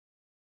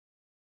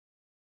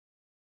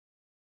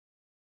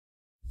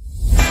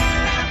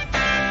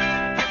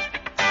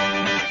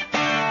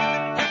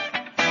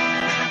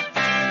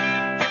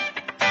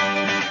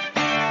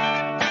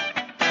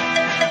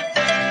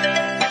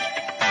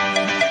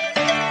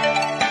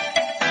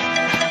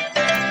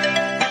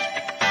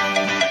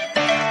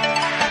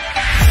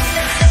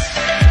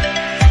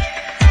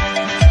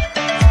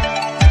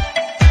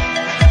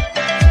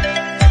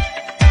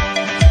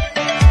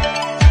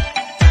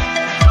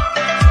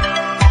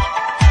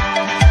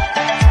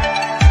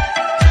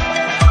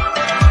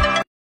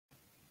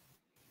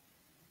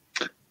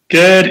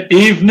Good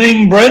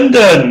evening,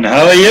 Brendan.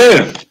 How are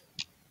you?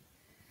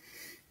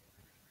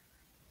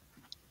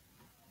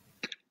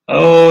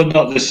 Oh,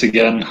 not this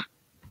again.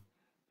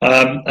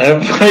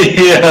 Have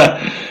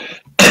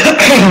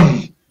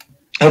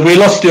we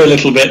lost you a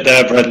little bit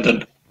there,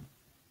 Brendan?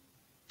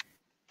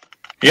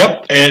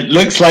 Yep, it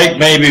looks like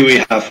maybe we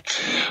have.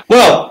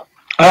 Well,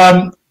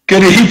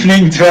 good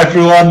evening to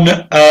everyone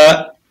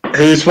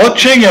who's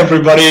watching,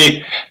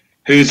 everybody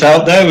who's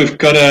out there. We've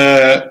got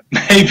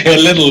maybe a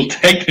little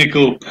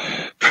technical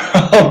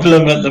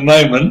problem at the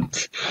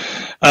moment.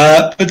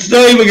 But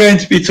today we're going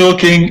to be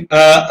talking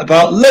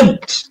about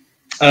Lent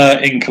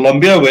in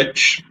Colombia,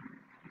 which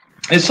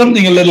is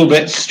something a little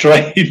bit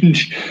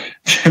strange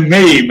to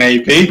me,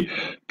 maybe.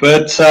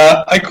 But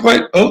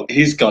oh,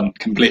 he's gone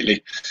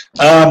completely.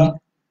 But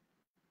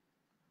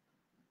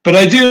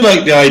I do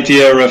like the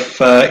idea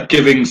of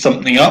giving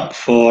something up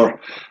for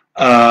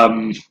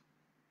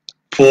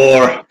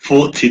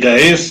 40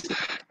 days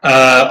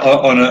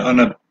on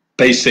a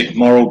basic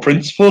moral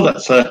principle.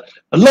 That's a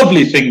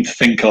lovely thing to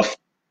think of.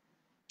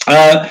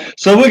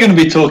 So we're going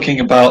to be talking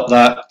about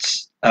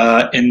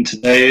that in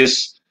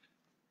today's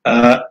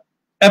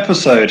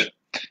episode.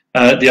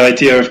 The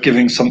idea of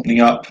giving something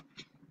up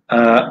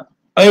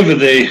over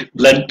the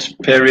Lent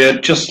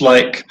period, just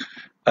like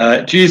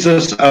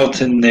Jesus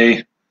out in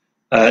the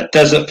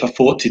desert for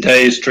 40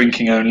 days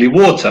drinking only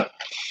water.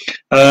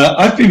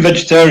 I've been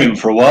vegetarian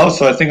for a while,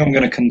 so I think I'm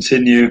going to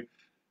continue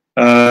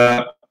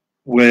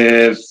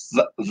with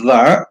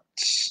that,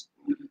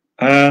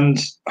 and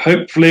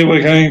hopefully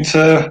we're going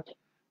to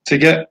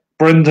get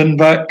Brendan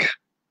back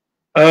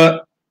a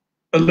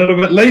little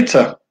bit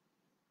later.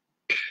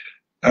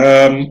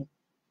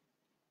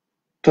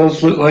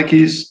 Does look like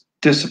he's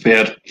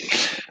disappeared.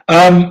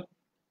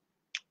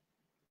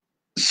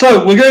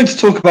 So we're going to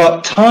talk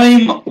about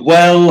time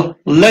well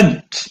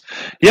lent.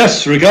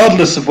 Yes,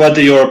 regardless of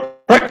whether you're a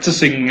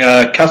practicing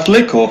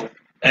Catholic or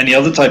any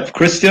other type of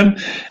Christian,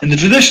 in the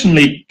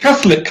traditionally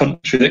Catholic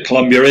country that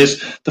Colombia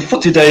is, the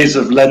 40 days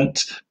of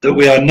Lent that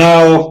we are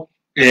now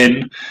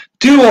in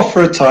do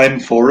offer a time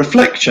for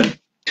reflection.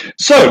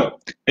 So,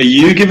 are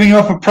you giving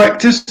up a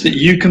practice that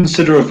you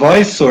consider a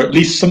vice, or at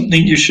least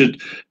something you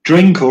should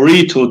drink or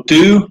eat or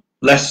do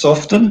less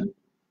often?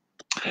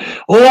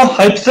 Or,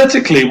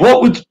 hypothetically,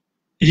 what would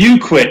you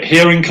quit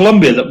here in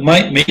Colombia that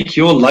might make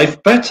your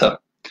life better?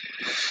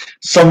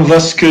 Some of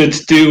us could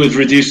do with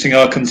reducing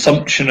our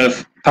consumption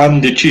of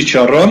pan de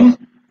chicharrón,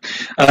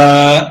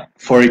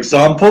 for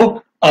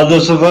example.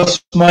 Others of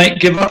us might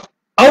give up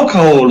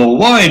alcohol or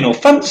wine or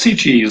fancy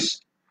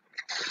cheese.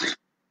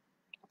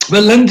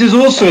 But Lent is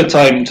also a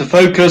time to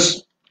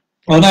focus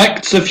on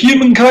acts of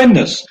human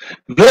kindness,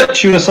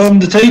 virtuous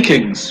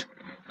undertakings.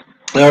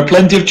 There are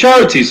plenty of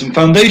charities and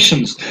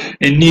foundations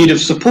in need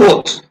of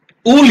support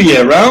all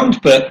year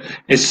round, but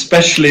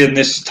especially in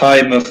this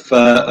time of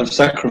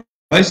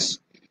sacrifice.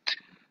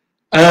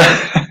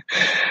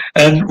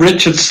 And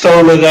Richard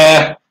Stoller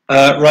there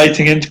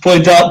writing in to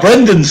point out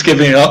Brendan's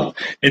giving up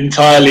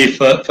entirely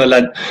for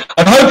Lent.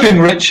 I'm hoping,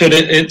 Richard,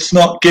 it's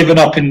not given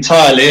up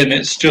entirely and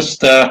it's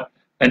just an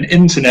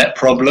internet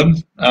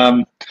problem.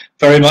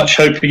 Very much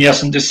hoping he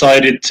hasn't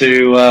decided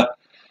to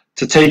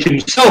take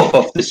himself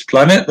off this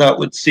planet. That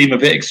would seem a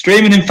bit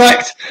extreme. And in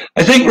fact,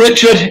 I think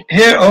Richard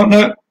here, oh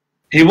no,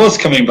 he was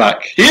coming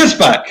back. He is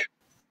back.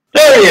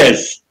 There he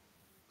is.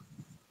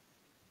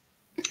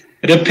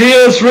 It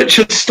appears,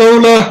 Richard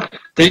Stoller,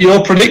 that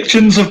your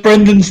predictions of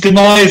Brendan's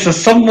demise are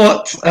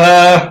somewhat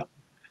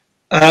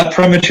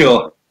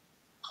premature.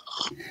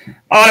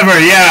 Oliver,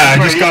 yeah, I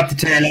just got the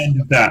tail end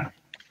of that.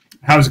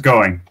 How's it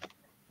going?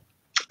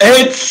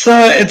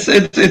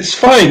 It's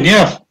fine,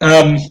 yeah.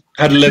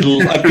 Had a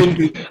little.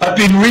 I've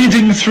been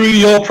reading through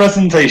your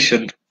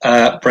presentation,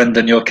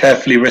 Brendan, your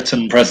carefully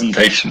written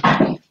presentation.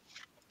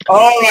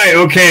 All right,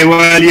 okay.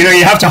 Well,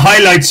 you have to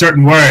highlight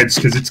certain words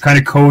because it's kind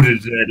of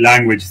coded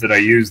language that I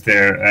use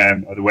there.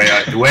 The way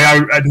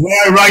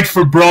I write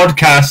for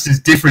broadcast is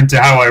different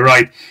to how I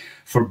write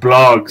for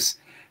blogs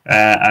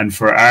and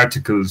for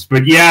articles.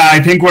 But yeah, I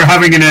think we're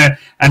having an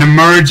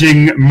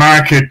emerging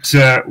market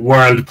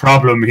world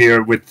problem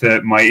here with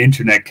my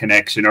internet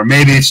connection, or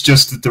maybe it's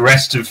just that the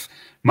rest of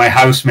my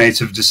housemates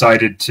have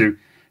decided to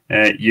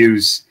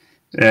use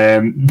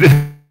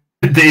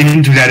the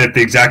internet at the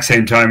exact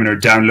same time and are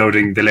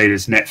downloading the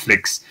latest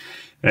Netflix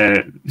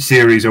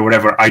series or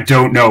whatever. I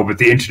don't know, but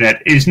the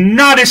internet is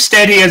not as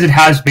steady as it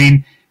has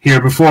been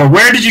here before.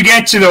 Where did you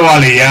get to though,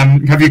 Ollie?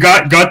 Have you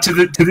got to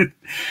the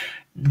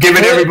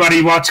giving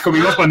everybody what's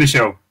coming up on the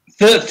show?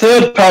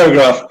 Third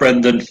paragraph,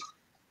 Brendan.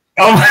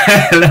 Oh,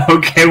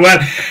 okay. Well,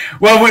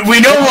 we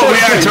know what we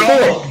are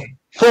talking.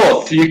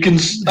 Fourth, you can.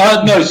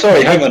 No,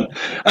 sorry, hang on.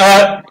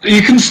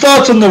 You can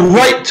start on the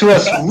right to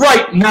us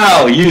right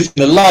now using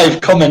the live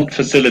comment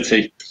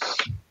facility.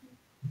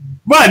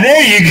 Well,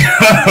 there you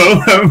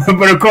go.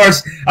 But of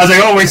course, as I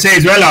always say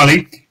as well,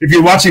 Ollie, if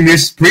you're watching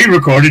this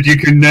pre-recorded, you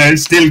can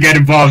still get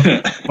involved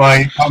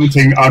by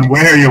commenting on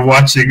where you're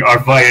watching or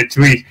via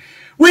tweet.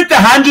 With the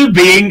handle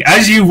being,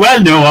 as you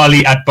well know,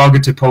 Ollie, at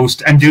Bogotá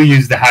Post, and do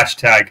use the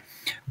hashtag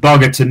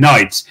Bogotá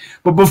Nights.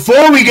 But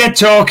before we get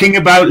talking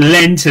about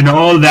Lent and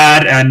all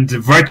that and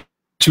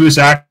virtuous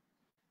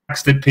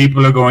acts that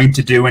people are going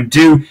to do, and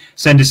do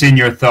send us in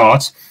your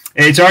thoughts,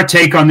 it's our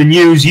take on the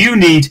news you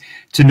need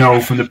to know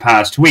from the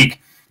past week.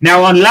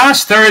 Now, on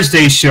last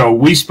Thursday's show,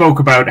 we spoke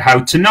about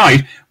how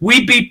tonight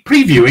we'd be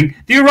previewing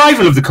the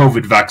arrival of the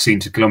COVID vaccine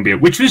to Colombia,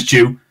 which was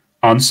due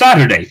on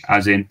Saturday,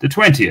 as in the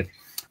 20th.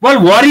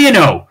 Well, what do you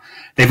know?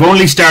 They've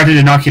only started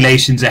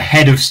inoculations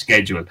ahead of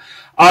schedule.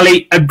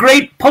 Ollie, a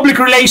great public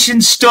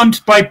relations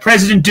stunt by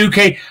President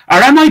Duque, or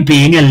am I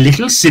being a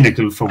little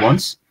cynical for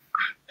once?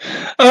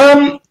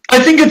 I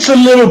think it's a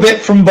little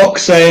bit from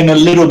box A and a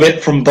little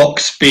bit from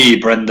box B,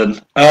 Brendan.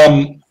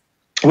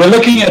 We're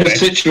looking at a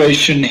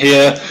situation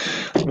here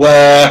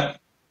where,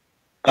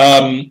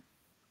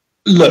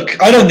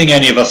 look, I don't think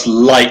any of us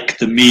like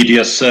the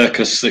media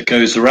circus that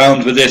goes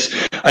around with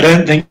this. I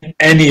don't think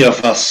any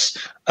of us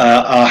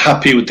are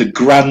happy with the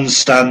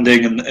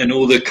grandstanding and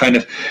all the kind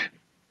of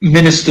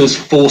ministers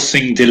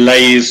forcing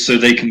delays so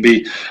they can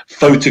be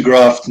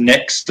photographed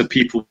next to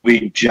people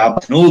being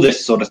jabbed and all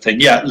this sort of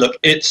thing. Yeah, look,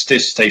 it's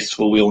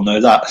distasteful. We all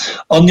know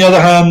that. On the other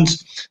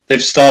hand,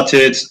 they've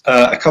started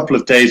a couple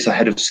of days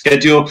ahead of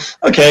schedule.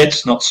 Okay,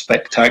 it's not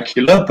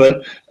spectacular,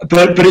 but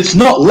it's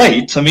not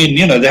late. I mean,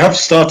 you know, they have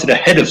started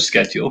ahead of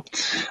schedule.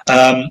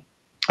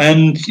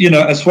 And, you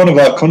know, as one of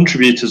our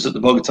contributors at the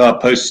Bogotá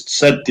Post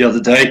said the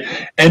other day,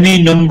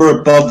 any number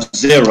above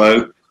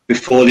 0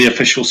 before the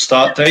official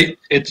start date,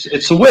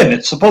 it's a win,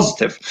 it's a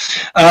positive.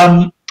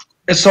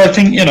 So I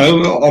think, you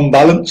know, on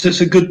balance,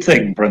 it's a good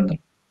thing, Brendan.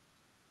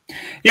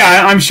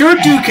 Yeah, I'm sure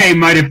Duque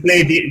might have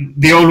played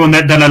the old one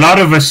that a lot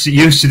of us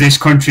used to this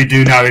country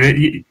do now.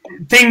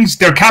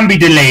 There can be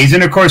delays,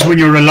 and of course when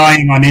you're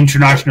relying on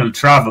international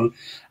travel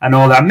and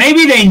all that,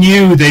 maybe they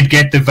knew they'd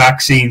get the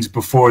vaccines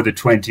before the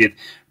 20th,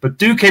 but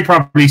Duque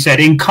probably said,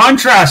 in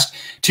contrast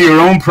to your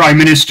own Prime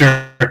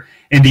Minister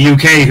in the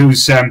UK,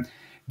 who's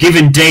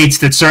given dates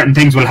that certain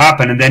things will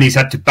happen, and then he's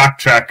had to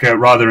backtrack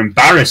rather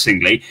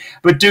embarrassingly.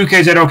 But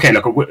Duque said, okay,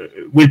 look,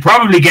 we'll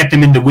probably get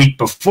them in the week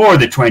before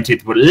the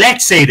 20th, but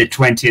let's say the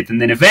 20th, and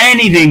then if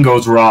anything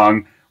goes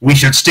wrong, we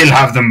should still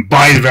have them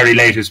by the very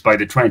latest by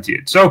the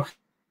 20th. So,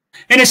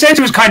 in a sense,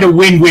 it was kind of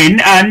win-win,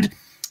 and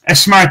a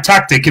smart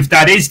tactic if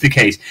that is the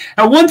case.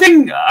 Now, one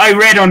thing I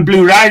read on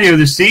Blue Radio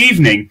this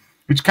evening,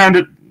 which kind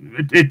of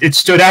it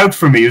stood out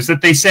for me, is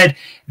that they said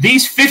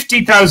these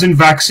 50,000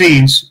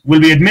 vaccines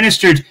will be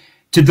administered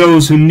to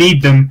those who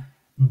need them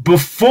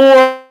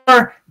before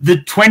the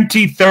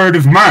 23rd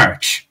of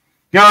March.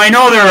 Now, I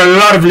know there are a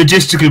lot of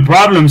logistical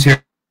problems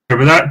here,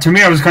 but that, to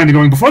me, I was kind of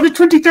going, before the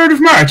 23rd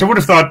of March? I would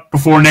have thought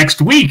before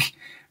next week.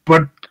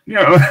 But, you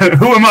know,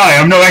 who am I?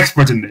 I'm no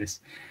expert in this.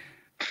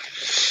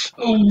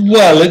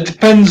 Well, it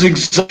depends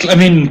exactly. I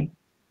mean,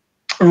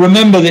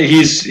 remember that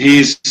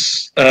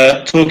he's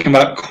talking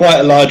about quite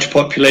a large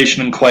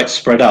population and quite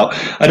spread out.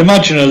 I'd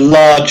imagine a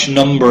large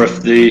number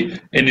of the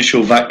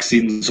initial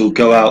vaccines will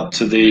go out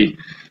to the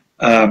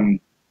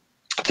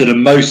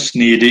most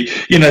needy.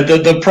 You know,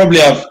 they'll probably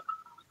have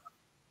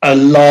a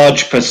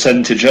large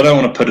percentage. I don't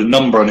want to put a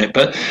number on it,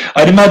 but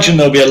I'd imagine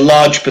there'll be a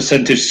large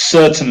percentage,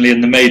 certainly in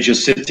the major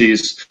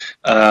cities,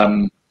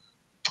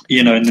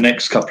 you know, in the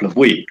next couple of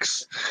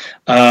weeks.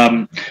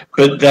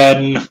 But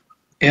then,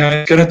 you know,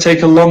 it's going to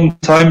take a long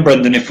time,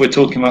 Brendan, if we're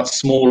talking about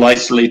small,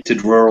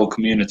 isolated rural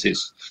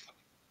communities.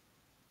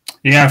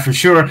 Yeah, for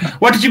sure.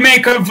 What did you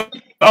make of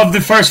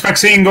the first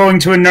vaccine going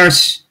to a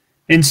nurse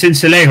in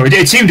Sincelejo?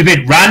 It seemed a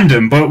bit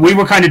random, but we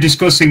were kind of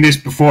discussing this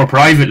before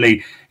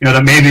privately, you know,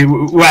 that maybe,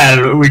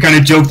 well, we kind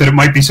of joked that it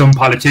might be some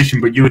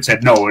politician, but you had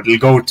said, no, it'll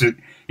go to,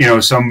 you know,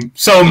 some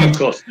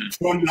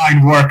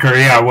frontline worker,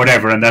 yeah,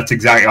 whatever, and that's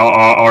exactly,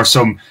 or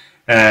some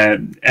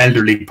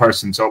elderly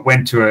person. So it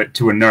went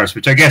to a nurse,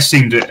 which I guess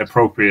seemed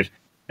appropriate.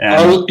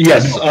 I'll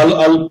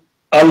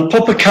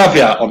pop a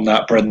caveat on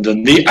that,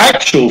 Brendan. The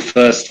actual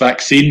first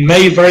vaccine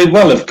may very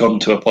well have gone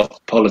to a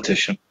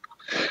politician.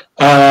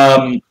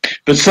 But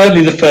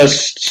certainly the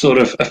first sort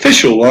of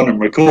official one and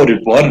recorded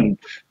one, and,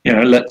 you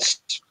know,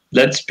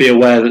 let's be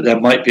aware that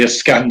there might be a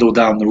scandal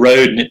down the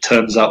road and it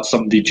turns out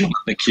somebody jumped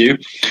the queue.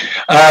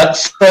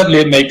 Certainly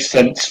it makes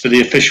sense for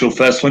the official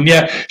first one.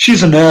 Yeah,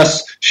 she's a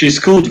nurse. She's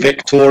called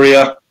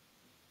Victoria.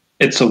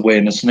 It's a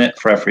win, isn't it,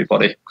 for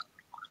everybody?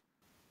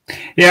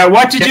 Yeah,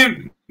 what did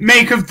you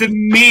make of the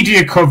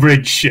media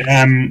coverage?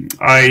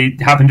 I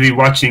happened to be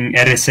watching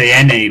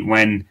RCN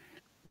when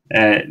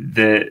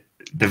the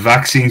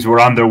vaccines were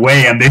on their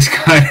way, and this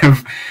kind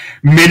of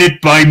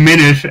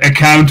minute-by-minute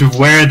account of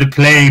where the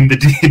plane, the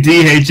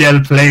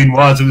DHL plane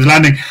was. It was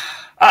landing.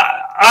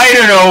 I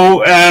don't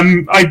know.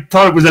 I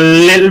thought it was a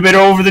little bit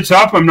over the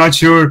top. I'm not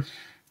sure.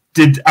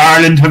 Did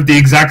Ireland have the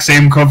exact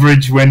same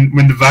coverage when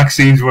the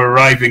vaccines were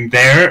arriving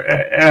there?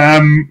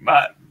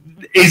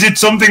 Is it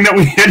something that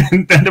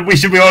we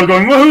should be all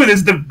going, woohoo, this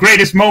is the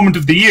greatest moment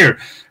of the year,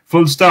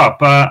 full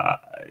stop?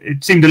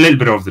 It seemed a little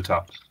bit over the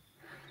top.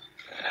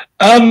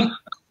 I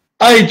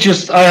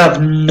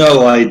have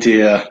no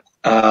idea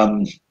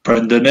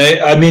Brendan.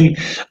 I mean,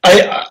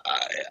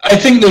 I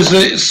think there's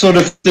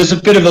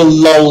a bit of a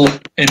lull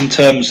in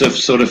terms of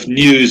sort of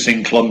news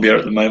in Colombia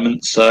at the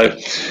moment. So,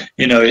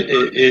 you know,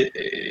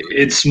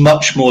 it's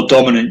much more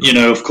dominant. You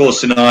know, of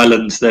course, in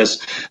Ireland,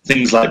 there's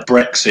things like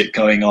Brexit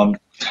going on,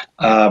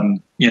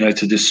 you know,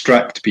 to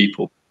distract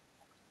people.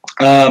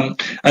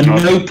 And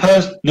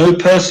no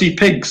Percy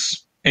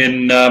pigs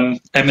in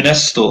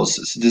M&S stores.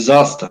 It's a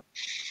disaster.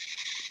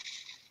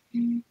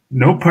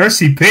 No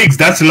Percy pigs.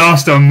 That's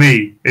lost on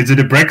me. Is it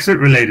a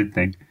Brexit-related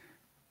thing?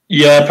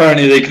 Yeah,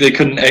 apparently they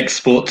couldn't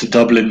export to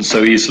Dublin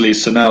so easily,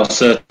 so now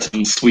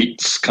certain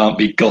sweets can't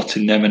be got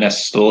in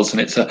M&S stores,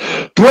 and it's a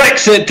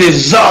Brexit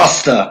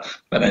disaster.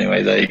 But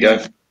anyway, there you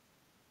go.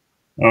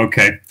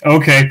 Okay.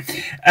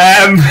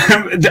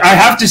 I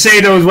have to say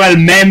though as well,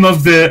 meme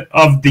of the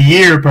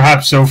year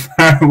perhaps so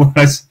far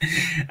was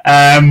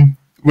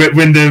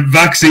when the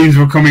vaccines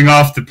were coming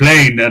off the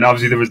plane, and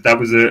obviously that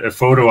was a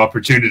photo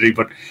opportunity,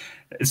 but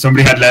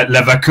somebody had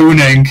la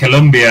vacuna in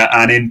Colombia,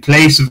 and in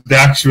place of the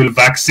actual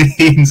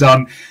vaccines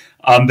on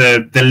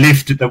the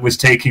lift that was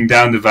taking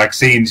down the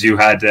vaccines, you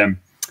had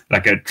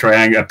like a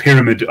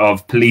pyramid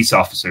of police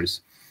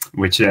officers,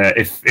 which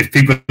if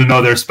people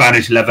know their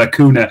Spanish, la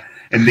vacuna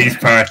in these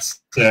parts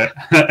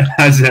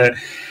has a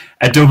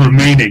double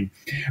meaning.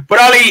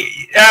 But Ollie,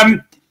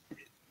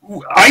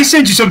 I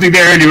sent you something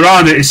there earlier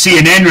on that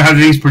CNN have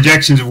these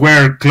projections of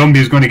where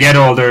Colombia is going to get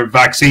all their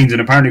vaccines,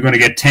 and apparently going to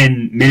get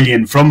 10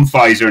 million from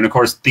Pfizer. And of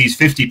course, these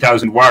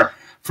 50,000 were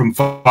from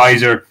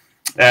Pfizer.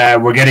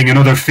 We're getting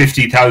another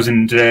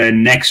 50,000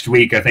 next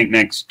week, I think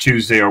next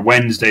Tuesday or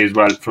Wednesday as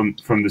well from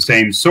the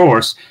same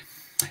source.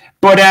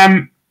 But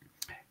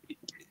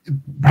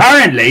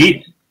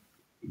apparently,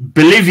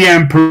 Bolivia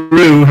and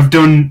Peru have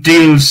done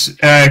deals,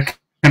 can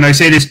I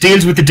say this,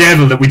 deals with the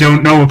devil that we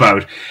don't know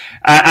about.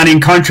 And in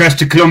contrast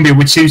to Colombia,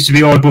 which seems to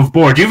be all above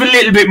board. Do you have a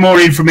little bit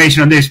more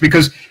information on this?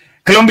 Because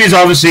Colombia is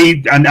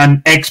obviously, and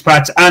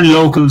expats and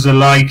locals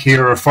alike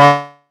here, or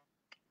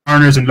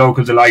foreigners and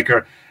locals alike,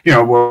 are, you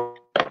know,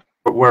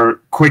 we're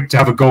quick to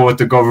have a go at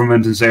the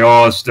government and say,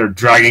 oh, they're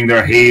dragging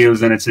their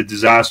heels and it's a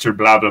disaster,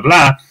 blah, blah,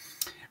 blah.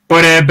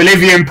 But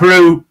Bolivia and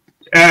Peru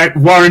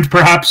warrant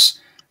perhaps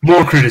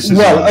more criticism.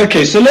 Well,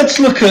 okay, so let's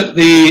look at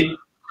the,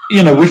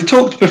 you know, we've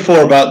talked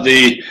before about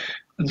the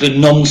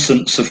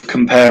nonsense of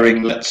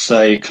comparing, let's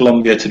say,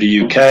 Colombia to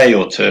the UK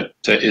or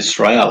to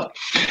Israel.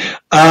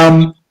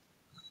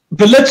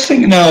 But let's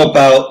think now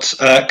about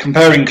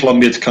comparing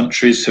Colombia to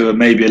countries who are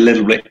maybe a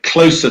little bit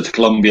closer to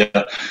Colombia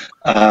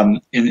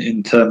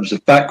in terms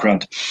of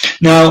background.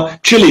 Now,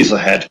 Chile's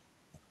ahead,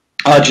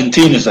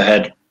 Argentina's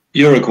ahead,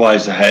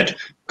 Uruguay's ahead,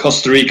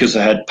 Costa Rica's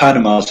ahead,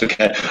 Panama's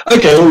ahead.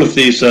 Okay, all of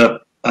these are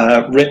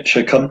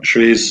richer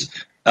countries,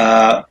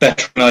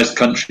 better organized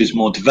countries,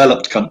 more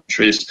developed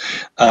countries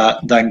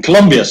than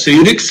Colombia. So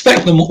you'd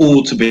expect them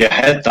all to be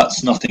ahead.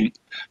 That's nothing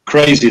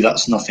crazy.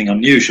 That's nothing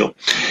unusual.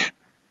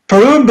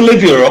 Peru and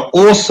Bolivia are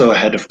also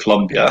ahead of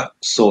Colombia,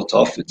 sort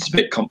of. It's a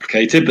bit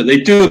complicated, but they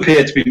do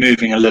appear to be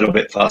moving a little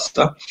bit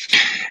faster.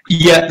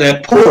 Yet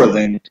they're poorer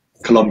than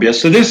Colombia.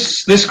 So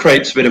this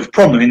creates a bit of a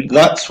problem. I mean,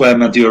 that's where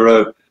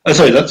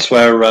that's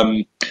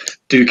where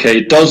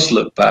Duque does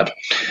look bad.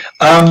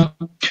 But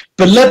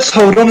let's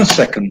hold on a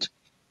second.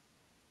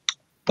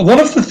 One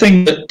of the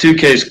things that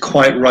Duque is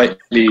quite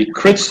rightly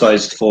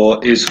criticised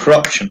for is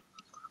corruption.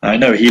 I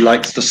know he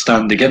likes to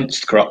stand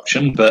against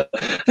corruption, but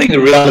I think the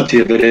reality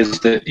of it is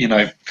that, you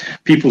know,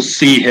 people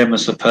see him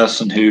as a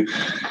person who,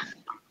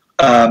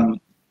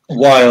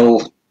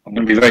 while I'm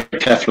going to be very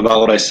careful about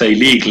what I say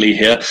legally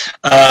here,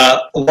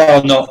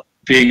 while not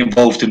being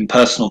involved in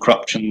personal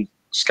corruption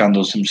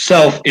scandals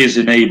himself, is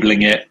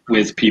enabling it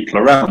with people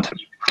around him.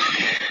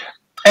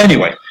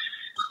 Anyway,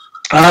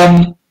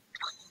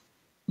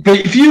 but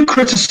if you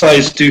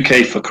criticize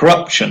Duque for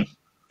corruption,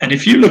 and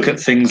if you look at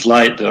things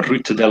like the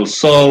Ruta del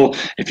Sol,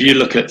 if you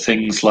look at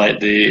things like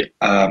the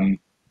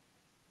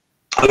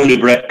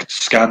Odebrecht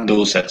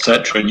scandals,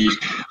 etc., and you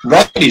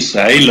rightly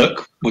say,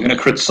 look, we're going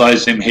to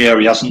criticize him here,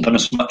 he hasn't done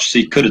as much as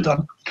he could have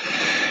done,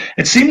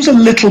 it seems a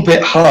little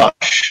bit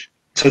harsh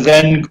to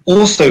then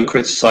also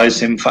criticize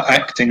him for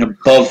acting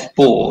above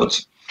board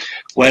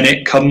when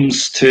it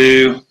comes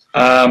to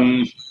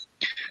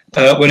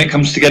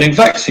getting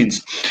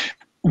vaccines.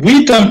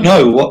 We don't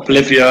know what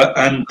Bolivia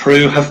and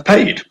Peru have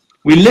paid.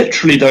 We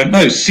literally don't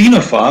know.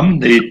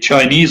 Sinopharm, the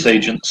Chinese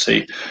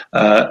agency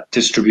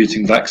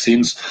distributing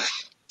vaccines,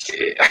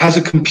 has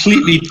a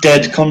completely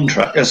dead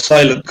contract, a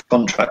silent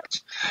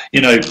contract.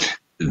 You know,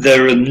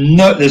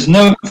 there's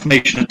no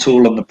information at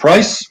all on the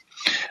price.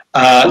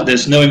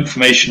 There's no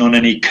information on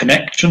any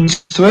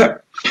connections to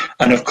it.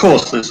 And of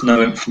course, there's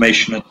no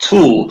information at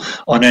all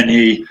on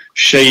any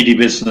shady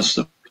business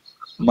that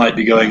might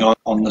be going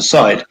on the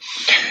side.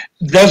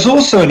 There's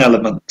also an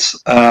element,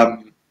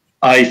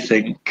 I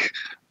think,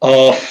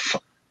 of,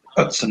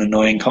 that's an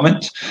annoying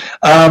comment.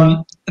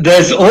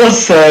 There's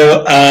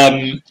also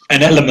an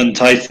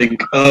element, I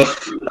think,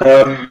 of,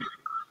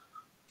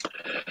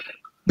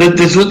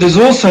 there's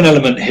also an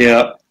element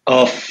here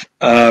of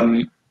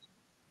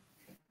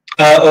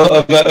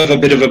of a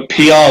bit of a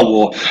PR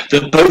war,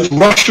 that both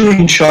Russia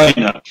and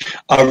China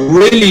are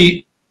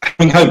really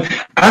coming home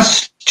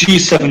as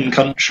G7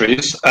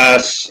 countries,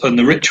 and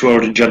the rich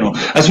world in general.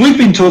 As we've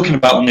been talking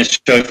about on this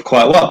show for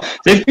quite a while,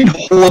 they've been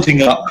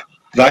hoarding up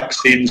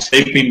vaccines,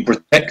 they've been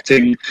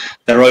protecting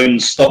their own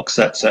stocks,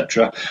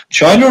 etc.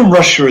 China and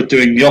Russia are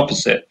doing the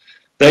opposite.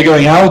 They're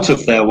going out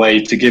of their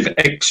way to give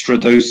extra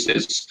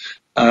doses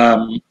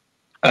to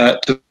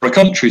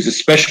countries,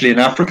 especially in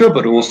Africa,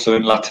 but also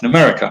in Latin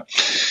America.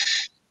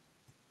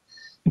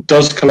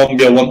 Does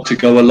Colombia want to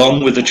go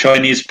along with the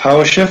Chinese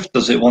power shift?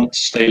 Does it want to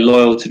stay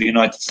loyal to the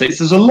United States?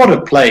 There's a lot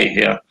of play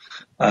here,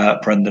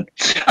 Brendan.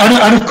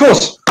 And of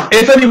course,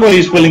 if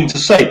anybody's willing to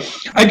say,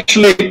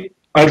 actually,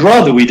 I'd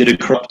rather we did a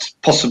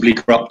possibly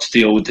corrupt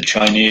deal with the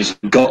Chinese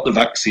and got the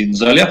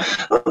vaccines earlier,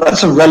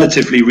 that's a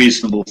relatively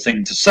reasonable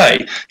thing to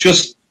say.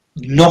 Just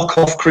knock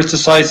off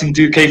criticising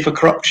Duque for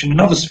corruption in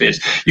other spheres.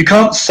 You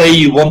can't say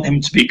you want him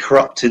to be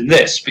corrupt in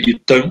this, but you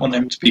don't want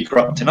him to be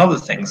corrupt in other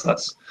things.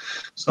 That's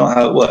not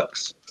how it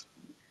works.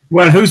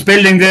 Well, who's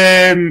building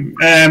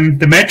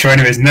the metro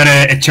anyway? Isn't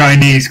that a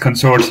Chinese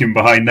consortium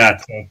behind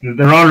that? So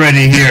they're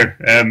already here.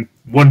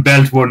 One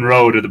Belt, One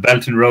Road, or the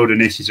Belt and Road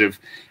Initiative.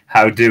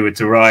 How do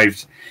it's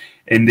arrived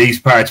in these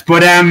parts?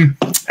 But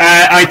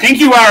I think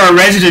you are a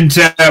resident.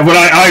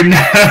 I'm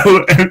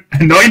now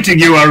anointing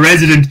you a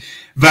resident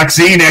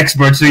vaccine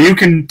expert, so you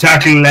can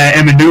tackle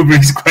Emma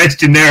Newbury's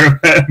question there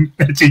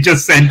that she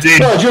just sent in.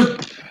 Well,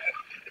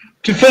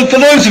 for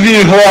those of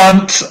you who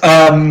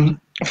aren't.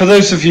 For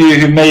those of you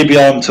who maybe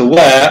aren't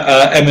aware,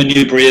 Emma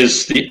Newbury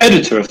is the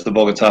editor of the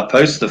Bogotá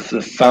Post, the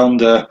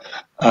founder,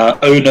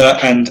 owner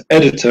and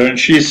editor, and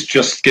she's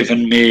just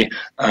given me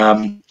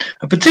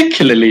a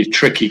particularly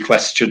tricky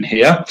question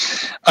here.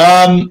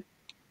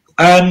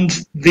 And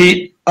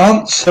the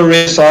answer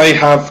is I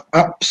have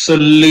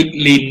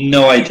absolutely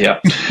no idea.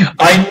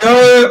 I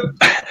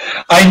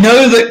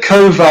know that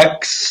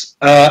COVAX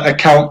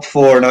account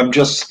for, and I'm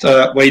just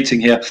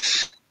waiting here,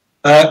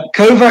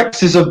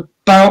 COVAX is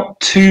about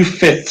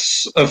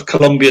 2/5 of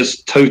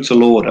Colombia's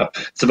total order.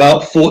 It's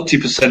about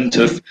 40%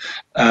 of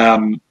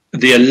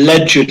the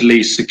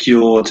allegedly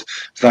secured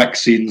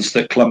vaccines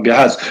that Colombia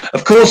has.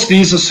 Of course,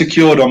 these are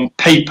secured on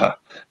paper,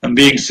 and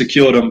being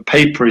secured on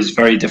paper is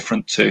very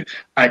different to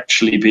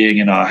actually being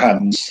in our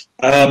hands.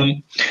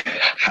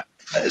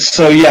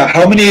 So yeah,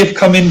 how many have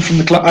come in from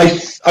the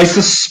I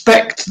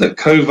suspect that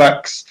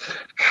COVAX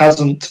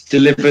hasn't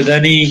delivered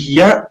any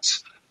yet.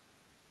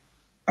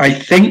 I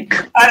think,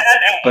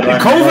 but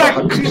I'm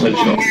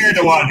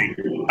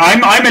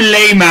a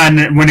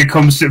layman when it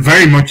comes to,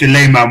 very much a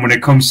layman when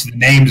it comes to the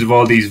names of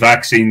all these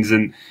vaccines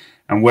and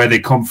where they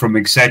come from,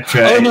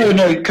 etc. Oh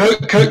no,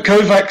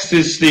 COVAX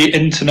is the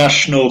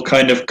international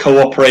kind of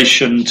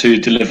cooperation to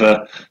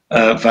deliver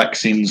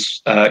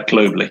vaccines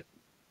globally.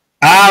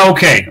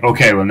 Okay.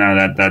 Well, now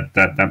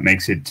that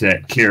makes it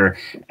clearer.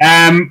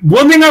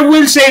 One thing I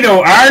will say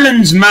though,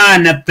 Ireland's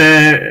man at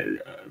the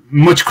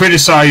much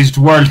criticised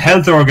World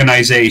Health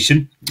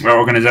Organization, or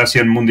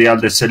Organización Mundial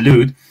de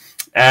Salud,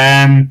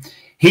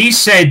 he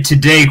said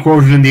today,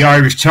 quoted in the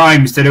Irish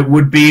Times, that it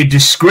would be a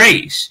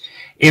disgrace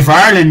if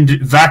Ireland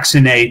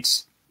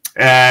vaccinates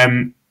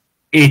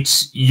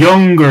its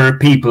younger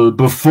people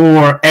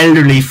before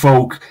elderly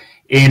folk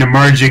in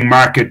emerging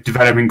market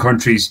developing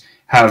countries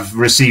have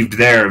received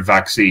their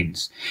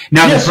vaccines.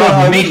 Now, yes, the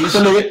problem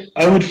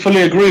I would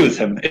fully agree with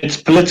him. It's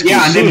political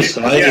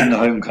suicide in the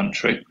home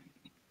country.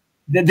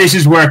 This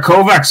is where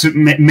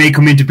COVAX may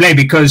come into play,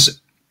 because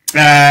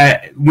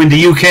when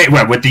the UK,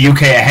 well, with the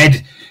UK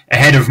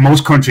ahead of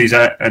most countries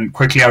and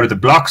quickly out of the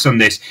blocks on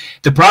this,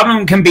 the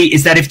problem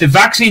is that if the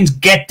vaccines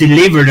get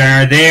delivered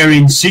and are there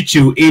in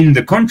situ in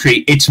the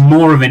country, it's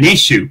more of an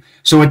issue.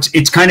 So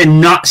it's kind of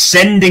not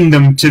sending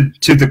them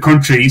to the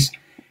countries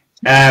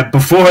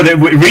before it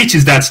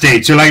reaches that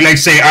stage. So like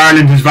say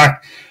Ireland has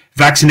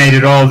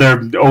vaccinated all their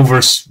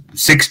over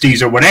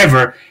 60s or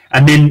whatever,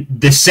 and then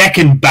the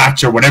second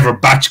batch or whatever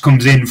batch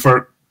comes in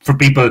for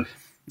people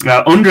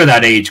under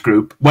that age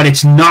group, well,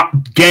 it's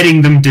not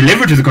getting them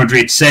delivered to the country,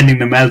 it's sending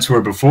them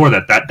elsewhere before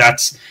that.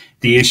 That's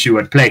the issue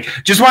at play.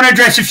 Just want to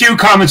address a few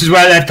comments as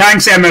well.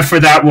 Thanks, Emma, for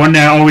that one.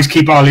 Always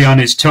keep Ollie on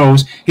his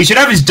toes. He should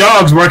have his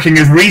dogs working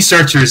as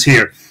researchers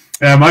here.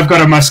 I've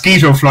got a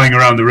mosquito flying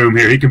around the room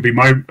here. He can be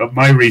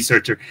my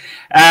researcher.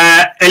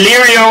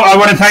 Illyrio, I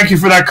want to thank you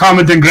for that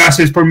comment, and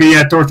gracias por mi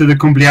torta de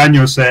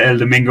cumpleaños, El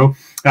Domingo.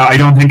 I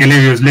don't think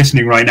Illyrio is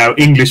listening right now.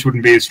 English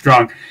wouldn't be as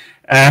strong.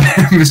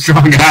 A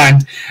strong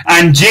hand.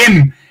 And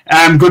Jim,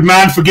 good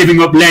man for giving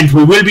up Lent.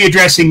 We will be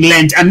addressing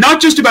Lent, and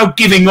not just about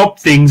giving up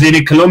things in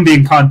a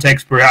Colombian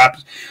context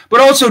perhaps, but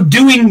also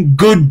doing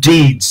good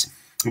deeds,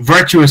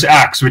 virtuous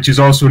acts, which is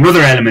also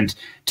another element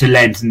to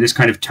Lent in this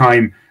kind of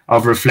time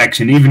of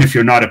reflection. Even if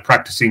you're not a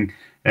practicing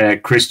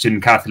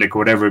Christian, Catholic, or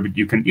whatever, but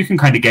you can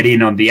kind of get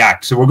in on the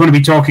act. So we're going to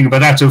be talking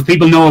about that. So if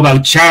people know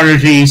about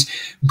charities,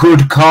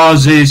 good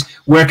causes,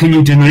 where can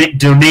you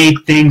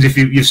donate things, if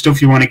you have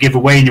stuff you want to give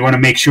away and you want to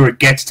make sure it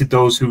gets to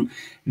those who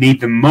need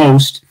them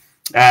most,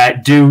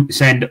 do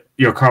send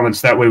your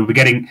comments that way. We'll be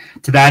getting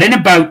to that in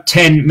about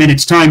 10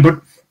 minutes' time.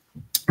 But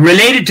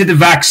related to the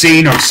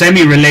vaccine, or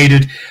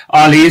semi-related,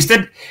 Ollie, is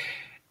that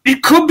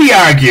it could be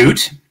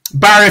argued,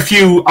 bar a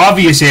few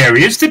obvious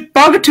areas, that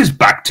Bogotá's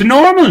back to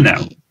normal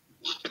now.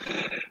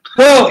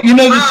 Well, you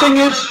know, the thing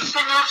is...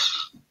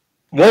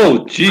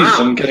 Whoa, geez,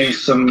 I'm getting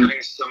some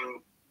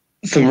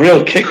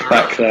real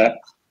kickback there.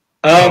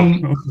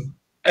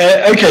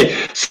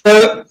 Okay,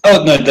 so...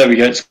 Oh, no, there we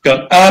go, it's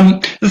gone.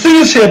 The thing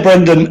is here,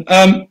 Brendan,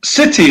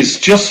 cities,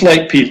 just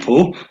like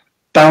people,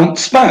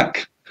 bounce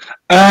back.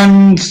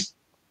 And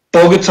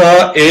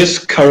Bogotá is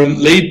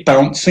currently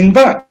bouncing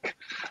back.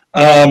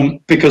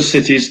 Because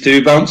cities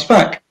do bounce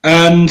back.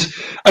 And,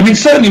 I mean,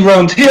 certainly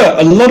around here,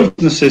 a lot of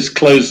businesses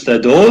closed their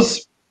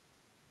doors.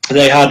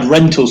 They had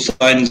rental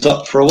signs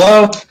up for a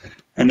while,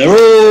 and they're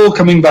all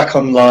coming back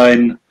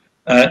online.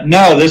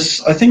 Now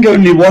there's, I think,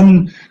 only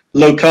one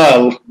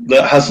locale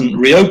that hasn't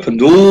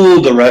reopened. All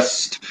the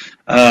rest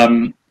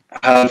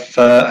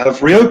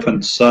have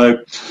reopened. So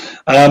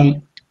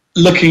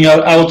looking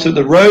out at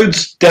the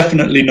roads,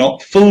 definitely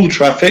not full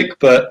traffic,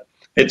 but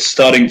it's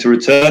starting to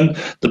return.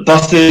 The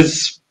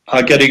buses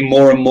are getting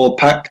more and more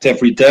packed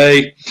every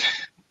day.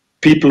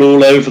 People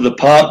all over the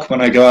park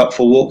when I go out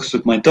for walks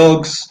with my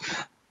dogs.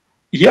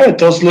 Yeah, it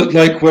does look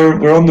like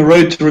we're on the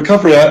road to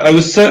recovery. I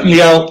was certainly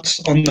out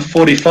on the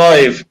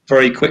 45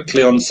 very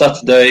quickly on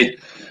Saturday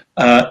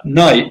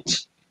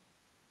night.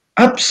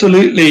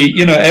 Absolutely,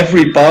 you know,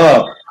 every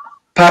bar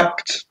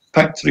packed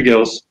to the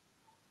gills.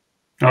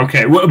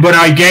 Okay, but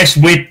I guess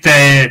with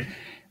the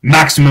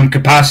maximum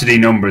capacity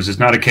numbers, it's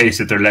not a case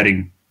that they're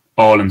letting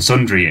all and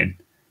sundry in.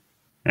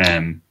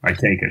 I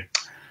take it.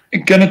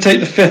 Going to take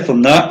the fifth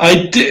on that.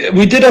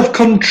 We did have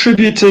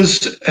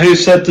contributors who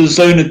said the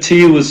Zona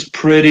T was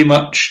pretty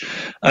much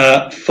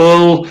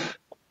full.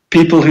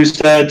 People who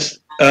said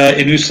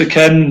in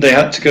Usaken they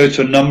had to go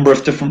to a number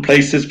of different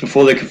places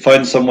before they could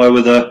find somewhere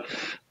with a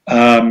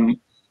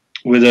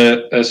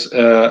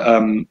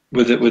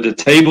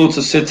table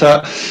to sit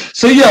at.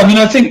 So yeah, I mean,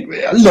 I think,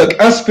 look,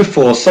 as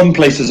before, some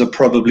places are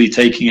probably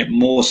taking it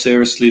more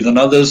seriously than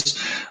others.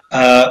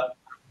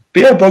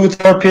 But yeah,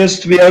 Bogotá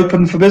appears to be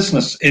open for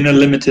business in a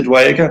limited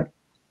way again.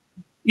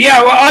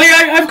 Yeah, well, Ollie,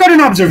 I've got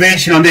an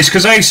observation on this,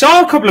 because I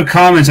saw a couple of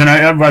comments, and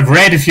I've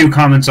read a few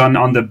comments on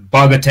the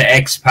Bogotá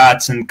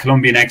expats and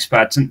Colombian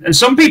expats, and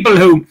some people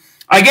who,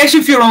 I guess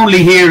if you're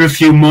only here a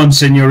few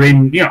months and you're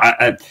in, you know,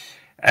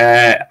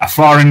 a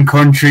foreign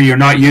country, you're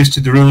not used to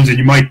the rules, and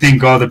you might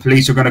think, oh, the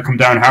police are going to come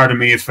down hard on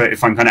me if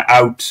I'm kind of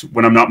out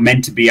when I'm not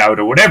meant to be out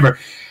or whatever.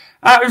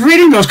 I was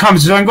reading those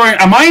comments, and I'm going,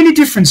 am I in a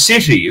different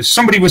city? If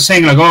somebody was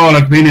saying, like, oh,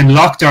 I've been in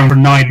lockdown for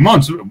 9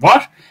 months.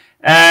 What?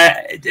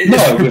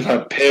 No, we've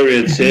had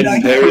periods in,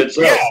 periods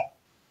out.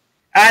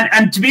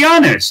 And to be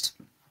honest,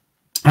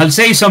 I'll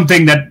say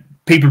something that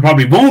people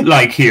probably won't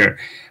like here,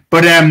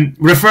 but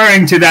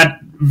referring to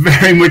that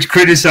very much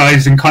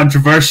criticised and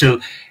controversial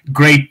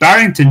Great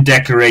Barrington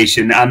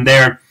Declaration and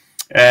their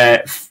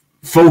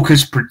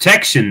focus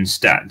protection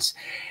stance.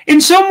 In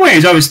some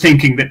ways, I was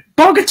thinking that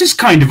Bogotá's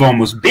kind of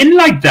almost been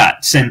like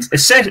that since,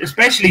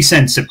 especially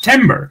since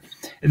September.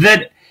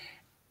 That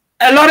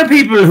a lot of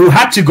people who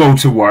had to go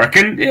to work,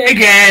 and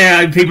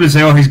again, people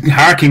say, "Oh, he's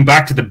harking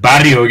back to the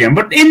barrio again."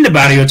 But in the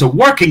barrio, it's a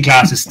working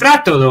class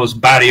estrato, those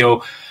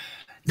barrio.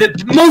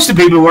 Most of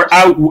the people were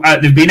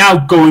out. They've been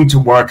out going to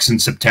work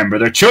since September.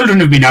 Their children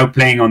have been out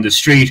playing on the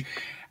street.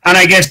 And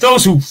I guess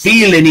those who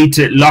feel they need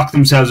to lock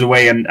themselves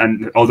away,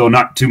 and although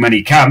not too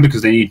many can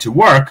because they need to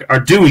work, are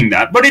doing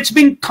that. But it's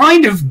been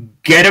kind of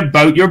get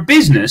about your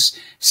business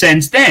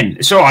since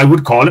then. So I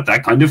would call it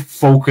that kind of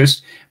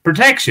focused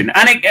protection.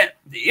 And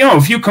you know,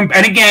 if you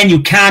and again,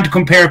 you can't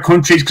compare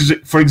countries because,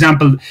 for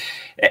example,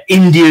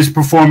 India is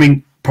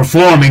performing,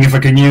 if I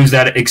can use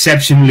that,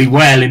 exceptionally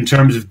well in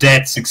terms of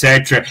deaths,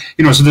 etc.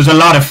 You know, so there's a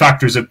lot of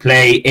factors at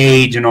play,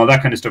 age, and all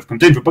that kind of stuff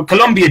comes into it. But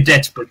Colombia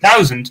deaths per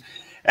thousand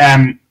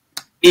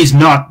is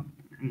not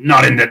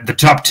in the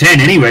top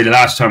 10 anyway, the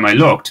last time I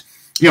looked.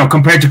 You know,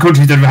 compared to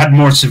countries that have had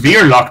more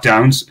severe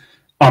lockdowns,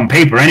 on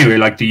paper anyway,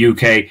 like the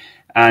UK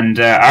and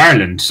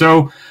Ireland.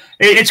 So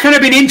it's kind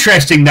of been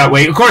interesting that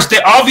way. Of course,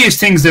 the obvious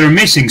things that are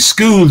missing,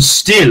 schools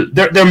still,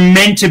 they're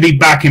meant to be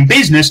back in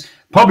business.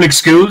 Public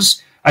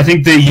schools, I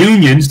think the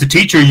unions, the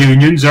teacher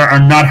unions, are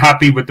not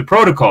happy with the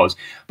protocols.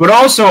 But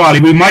also, Ollie,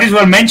 we might as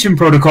well mention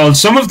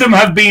protocols. Some of them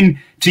have been,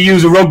 to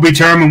use a rugby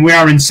term, and we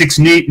are in Six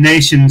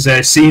Nations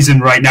season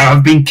right now,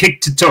 have been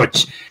kicked to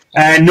touch.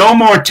 No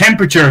more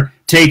temperature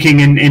taking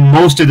in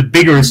most of the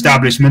bigger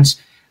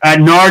establishments,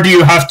 nor do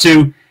you have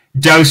to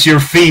douse your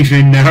feet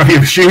in, or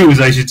your shoes,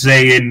 I should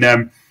say,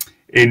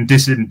 in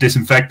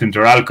disinfectant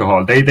or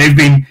alcohol. They've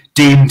been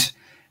deemed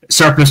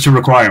surplus to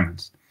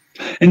requirements.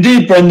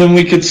 Indeed, Brendan,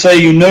 we could say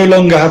you no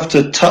longer have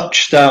to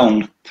touch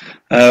down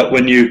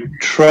when you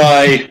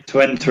try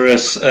to enter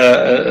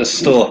a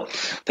store.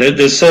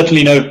 There's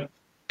certainly no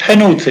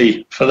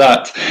penalty for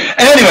that.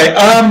 Anyway,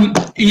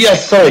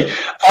 yes, sorry.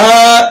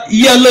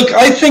 Yeah, look,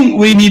 I think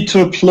we need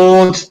to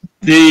applaud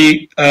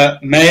the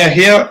mayor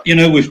here. You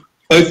know, we've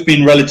both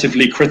been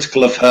relatively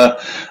critical of her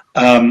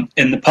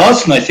in the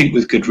past, and I think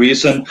with good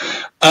reason.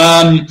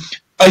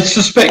 I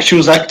suspect she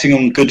was acting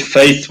on good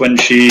faith when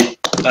she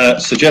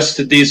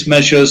suggested these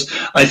measures.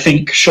 I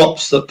think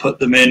shops that put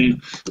them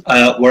in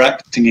were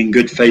acting in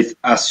good faith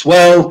as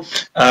well.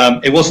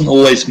 It wasn't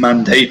always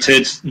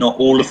mandated, not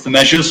all of the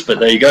measures, but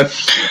there you go.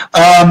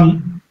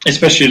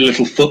 Especially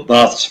little foot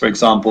baths, for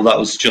example, that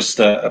was just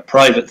a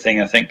private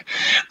thing, I think.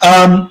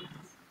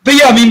 But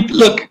yeah, I mean,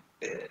 look,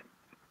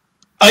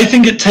 I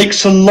think it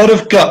takes a lot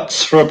of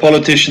guts for a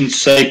politician to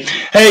say,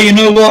 hey, you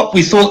know what,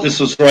 we thought this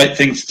was the right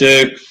thing to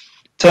do.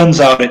 Turns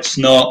out it's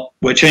not.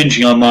 We're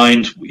changing our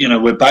mind. You know,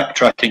 we're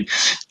backtracking.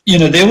 You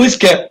know, they always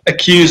get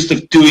accused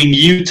of doing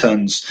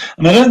U-turns.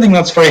 And I don't think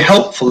that's very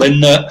helpful in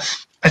that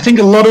I think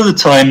a lot of the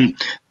time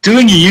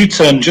doing a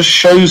U-turn just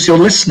shows you're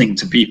listening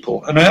to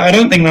people. And I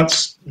don't think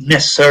that's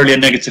necessarily a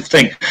negative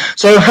thing.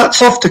 So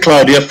hats off to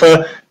Claudia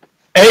for,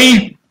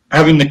 A,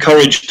 having the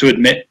courage to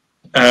admit,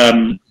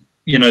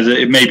 you know, that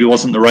it maybe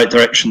wasn't the right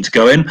direction to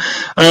go in,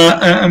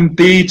 and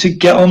B, to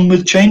get on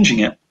with changing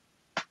it.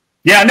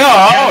 Yeah, no,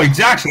 oh,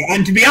 exactly.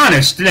 And to be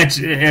honest,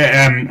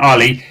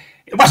 Ollie,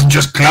 it wasn't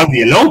just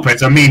Claudia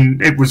Lopez. I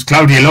mean, it was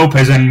Claudia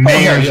Lopez and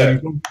mayors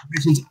and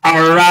politicians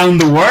around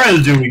the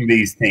world doing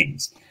these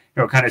things.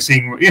 You know, kind of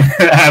seeing.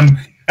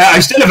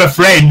 I still have a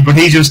friend, but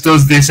he just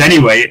does this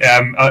anyway.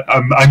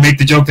 I make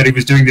the joke that he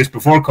was doing this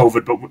before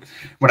COVID, but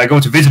when I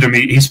go to visit him,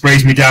 he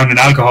sprays me down in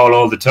alcohol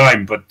all the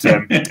time. But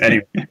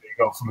anyway, there you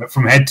go,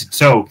 from head to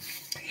toe.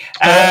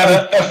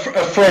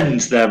 A friend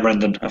there,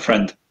 Brendan, a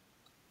friend.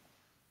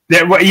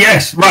 Yeah, well,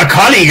 yes, well, a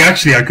colleague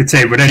actually, I could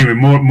say, but anyway,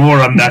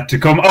 more on that to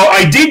come. Oh,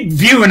 I did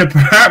view an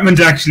apartment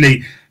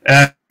actually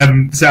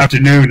this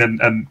afternoon,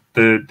 and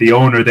the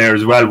owner there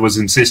as well was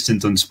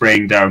insistent on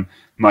spraying down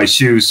my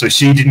shoes, so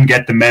she didn't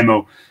get the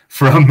memo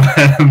from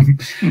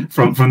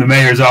from the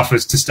mayor's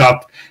office to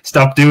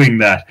stop doing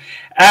that.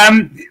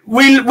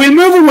 We'll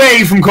move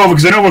away from COVID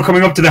because I know we're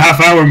coming up to the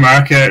half-hour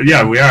mark.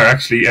 Yeah, we are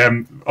actually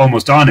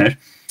almost on it,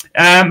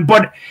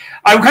 but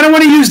I kind of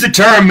want to use the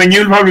term, and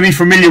you'll probably be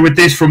familiar with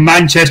this from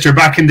Manchester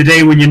back in the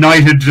day when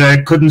United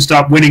couldn't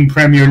stop winning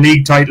Premier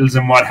League titles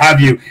and what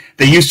have you.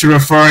 They used to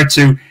refer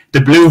to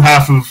the blue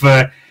half of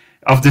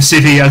the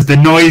city as the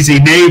noisy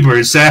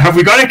neighbours. Have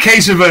we got a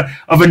case of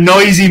a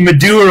noisy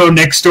Maduro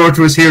next door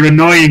to us here,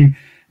 annoying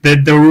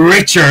the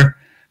richer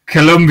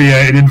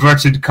Colombia in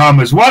inverted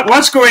commas?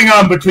 What's going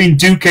on between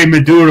Duque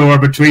Maduro, or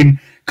between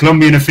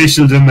Colombian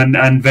officialdom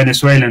and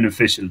Venezuelan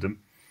officialdom?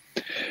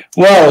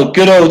 Well,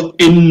 good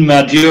old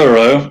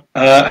Maduro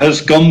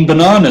has gone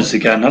bananas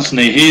again,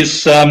 hasn't he?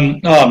 He's I'm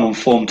on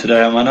form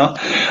today, am I not?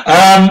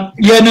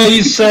 Yeah, no,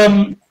 he's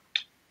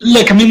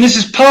look, I mean, this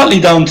is partly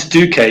down to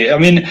Duque. I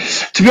mean,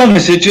 to be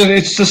honest,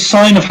 it's a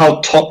sign of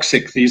how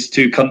toxic these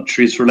two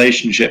countries'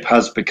 relationship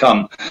has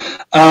become.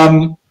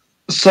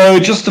 So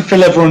just to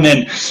fill everyone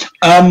in,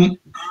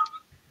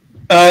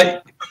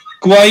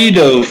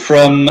 Guaido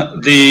from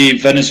the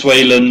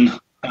Venezuelan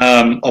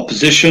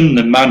opposition,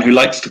 the man who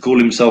likes to call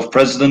himself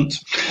president,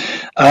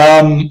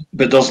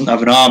 but doesn't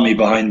have an army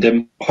behind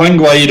him. Juan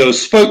Guaido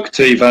spoke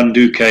to Ivan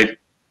Duque,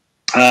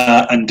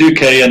 and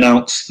Duque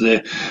announced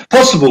the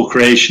possible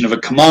creation of a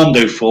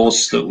commando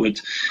force that would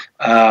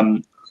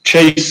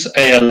chase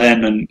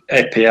ALN and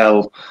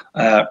EPL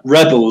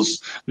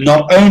rebels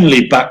not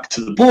only back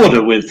to the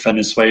border with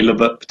Venezuela,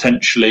 but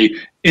potentially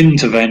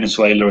into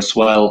Venezuela as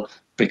well,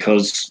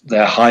 because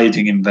they're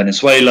hiding in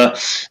Venezuela.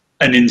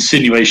 An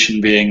insinuation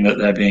being that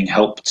they're being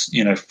helped,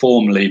 you know,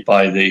 formally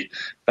by the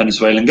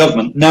Venezuelan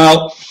government.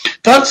 Now,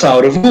 that's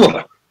out of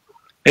order.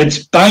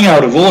 It's bang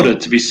out of order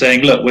to be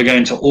saying, look, we're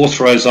going to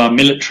authorize our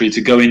military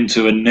to go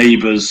into a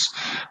neighbor's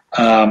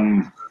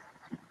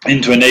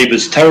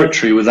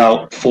territory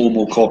without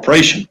formal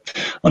cooperation.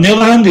 On the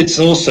other hand, it's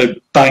also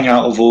bang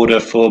out of order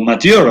for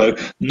Maduro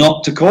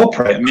not to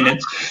cooperate. I mean,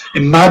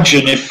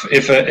 imagine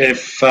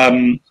if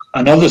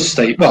another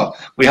state, well,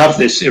 we have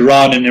this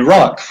Iran and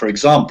Iraq, for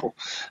example,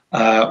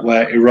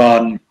 where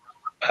Iran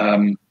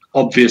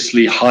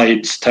obviously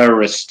hides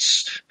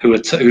terrorists who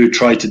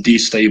try to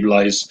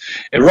destabilize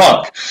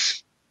Iraq.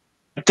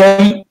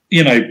 I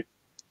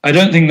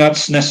don't think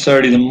that's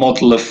necessarily the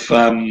model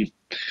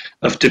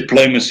of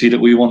diplomacy that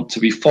we want to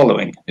be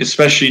following,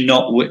 especially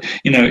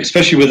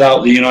especially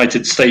without the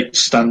United States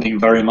standing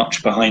very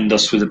much behind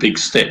us with a big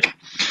stick.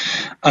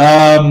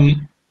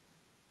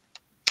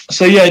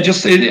 So yeah,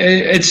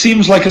 it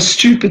seems like a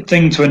stupid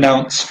thing to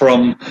announce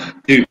from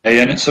Duque,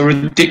 and it's a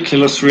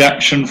ridiculous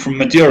reaction from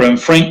Maduro. And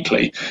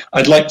frankly,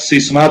 I'd like to see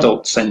some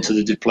adults enter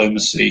the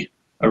diplomacy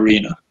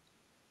arena.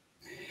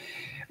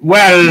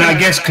 Well, I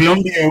guess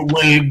Colombia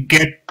will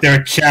get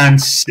their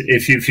chance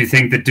if you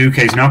think that Duque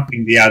is not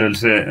being the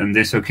adult on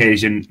this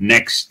occasion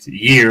next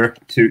year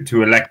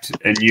to elect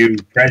a new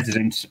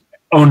president.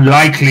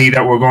 Unlikely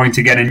that we're going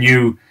to get a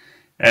new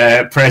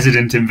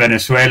president in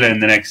Venezuela in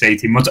the next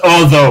 18 months,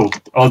 although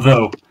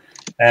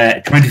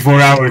 24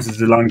 hours is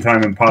a long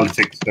time in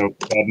politics, so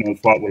God knows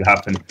what will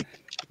happen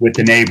with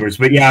the neighbours.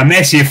 But yeah, a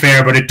messy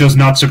affair, but it does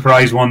not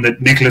surprise one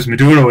that Nicolas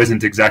Maduro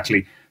isn't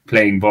exactly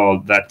playing ball,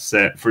 that's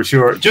for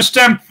sure. Just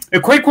a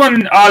quick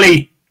one,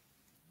 Ollie.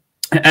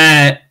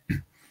 uh,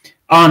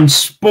 on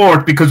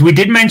sport, because we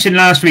did mention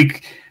last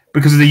week,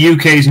 because of the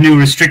UK's new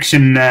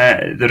restriction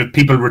that of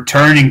people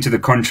returning to the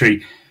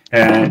country,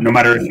 no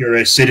matter if you're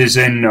a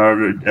citizen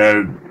or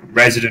a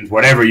resident,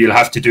 whatever, you'll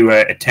have to do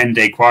a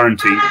 10-day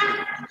quarantine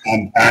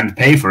and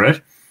pay for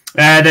it.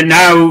 That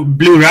now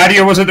Blue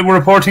Radio, was it that we're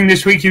reporting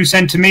this week, you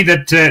sent to me,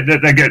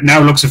 that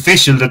now looks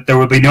official, that there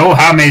will be no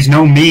James,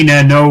 no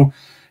Mina, no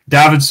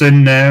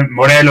Davidson,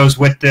 Morelos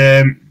with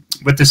the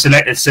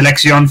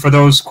selection for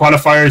those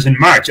qualifiers in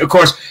March. Of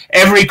course,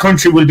 every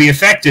country will be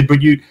affected, but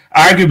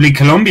arguably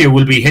Colombia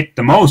will be hit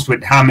the most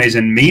with James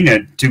and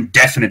Mina, two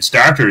definite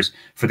starters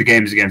for the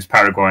games against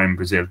Paraguay and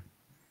Brazil.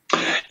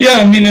 Yeah,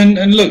 I mean,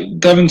 and look,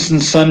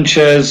 Davinson,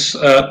 Sanchez,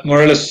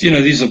 Morelos,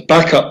 these are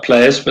backup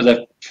players, but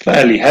they're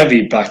fairly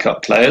heavy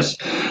backup players.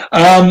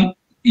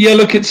 Yeah,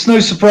 look, it's no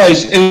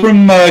surprise. It's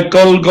from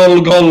Gol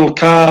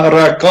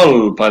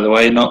Caracol, by the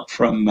way, not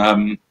from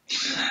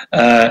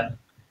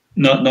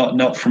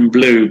not from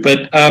Blue.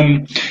 But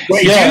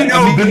wait,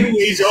 yeah, Blue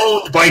is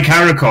owned by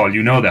Caracol.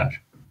 You know that.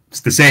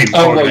 It's the same.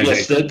 Oh, well,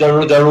 yes,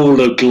 they're all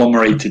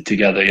agglomerated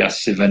together.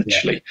 Yes,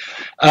 eventually.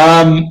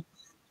 Yeah.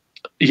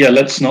 Yeah,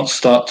 let's not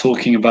start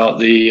talking about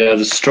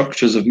the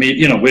structures of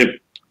media. We're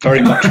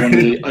very much one of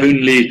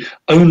the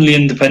only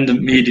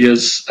independent media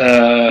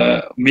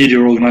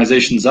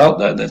organisations out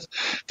there. That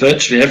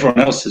virtually everyone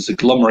else is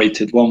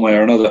agglomerated one way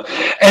or another.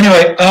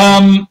 Anyway,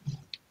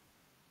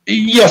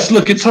 yes,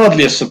 look, it's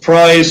hardly a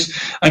surprise.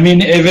 I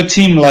mean, if a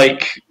team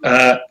like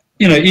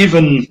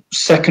even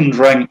second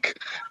rank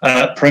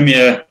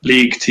Premier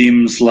League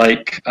teams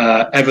like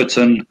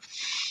Everton,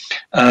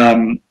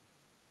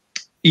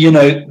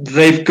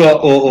 they've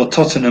got, or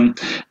Tottenham,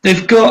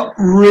 they've got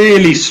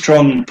really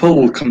strong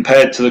pull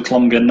compared to the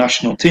Colombian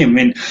national team. I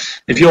mean,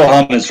 if you're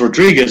James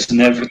Rodriguez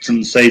and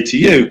Everton say to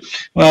you,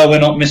 well, we're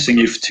not missing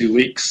you for 2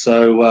 weeks,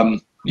 so,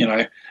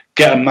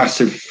 get a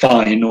massive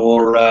fine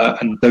or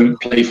and don't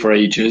play for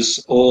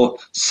ages or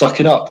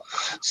suck it up.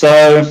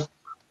 So,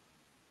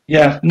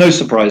 yeah, no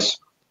surprise.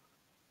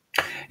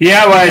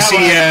 Yeah, well, I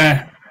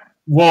see...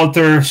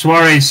 Walter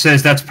Suarez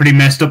says that's pretty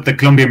messed up that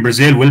Colombia and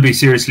Brazil will be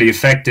seriously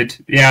affected.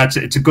 Yeah,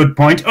 it's a good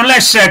point.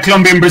 Unless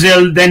Colombia and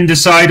Brazil then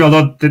decide,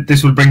 although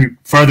this will bring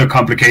further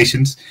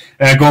complications,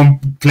 go and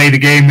play the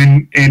game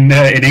in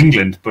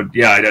England. But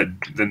yeah,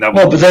 then that.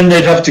 Well, but then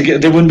they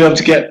wouldn't be able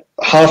to get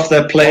half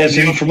their players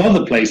in from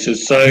other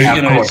places. So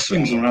it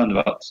swings and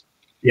roundabouts.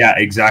 Yeah,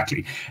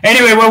 exactly.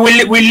 Anyway, well,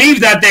 we'll leave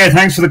that there.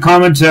 Thanks for the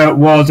comment,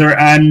 Walter.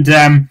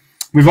 And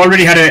we've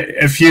already had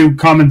a few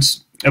comments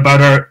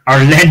about our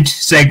Lent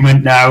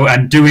segment now,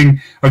 and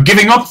giving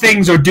up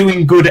things or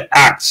doing good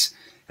acts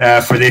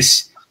for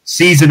this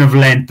season of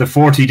Lent, the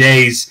 40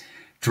 days,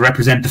 to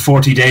represent the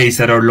 40 days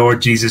that our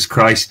Lord Jesus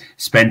Christ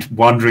spent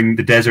wandering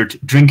the desert,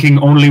 drinking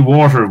only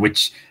water,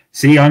 which,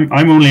 see, I'm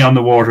only on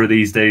the water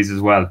these days as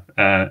well.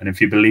 And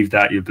if you believe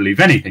that, you believe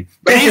anything.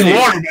 It is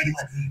water, by the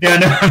way. Yeah,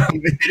 no,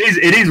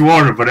 it is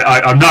water, but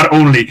I'm not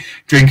only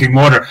drinking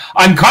water.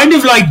 I'm kind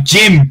of like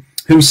Jim,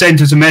 who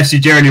sent us a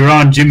message earlier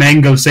on, Jim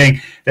Engel, saying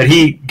that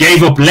he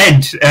gave up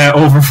Lent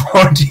over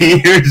 40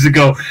 years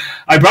ago.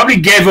 I probably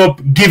gave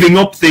up giving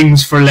up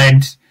things for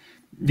Lent,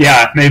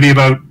 maybe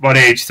about, what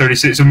age,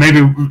 36, so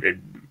maybe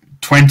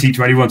 20,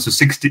 21, so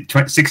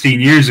 16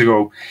 years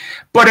ago.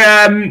 But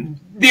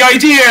the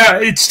idea,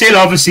 it's still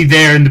obviously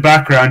there in the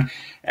background.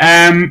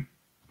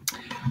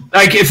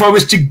 Like, if I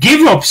was to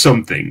give up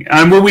something,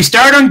 will we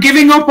start on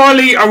giving up,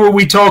 Ollie, or will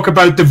we talk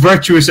about the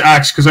virtuous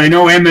acts? Because I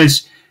know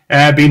Emma's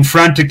been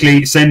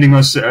frantically sending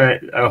us a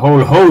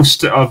whole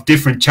host of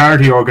different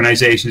charity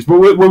organisations.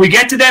 Will we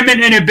get to them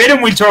in a bit, and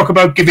we'll talk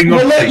about giving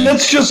up?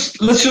 Let's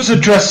just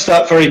address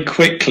that very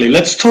quickly.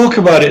 Let's talk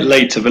about it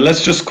later, but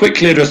let's just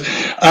quickly address.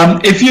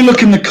 If you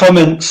look in the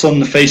comments on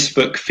the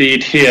Facebook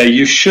feed here,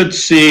 you should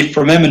see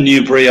from Emma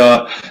Newbury,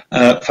 our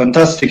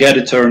fantastic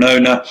editor and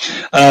owner.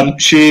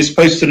 She's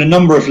posted a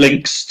number of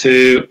links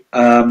to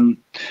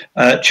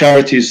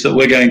charities that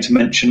we're going to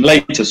mention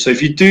later. So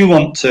if you do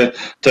want to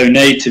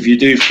donate, if you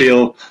do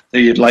feel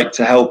that you'd like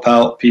to help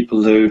out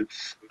people who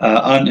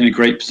aren't in a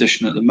great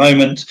position at the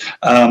moment,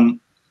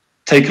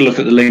 take a look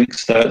at the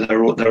links.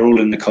 They're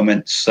all in the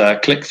comments.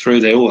 Click through.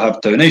 They all have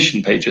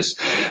donation pages.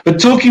 But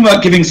talking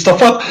about giving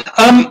stuff up,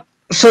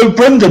 so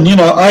Brendan, we've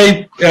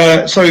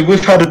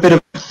had a bit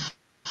of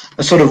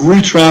a sort of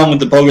route around with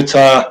the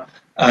Bogotá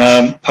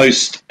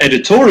Post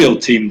editorial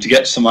team to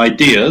get some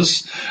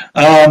ideas.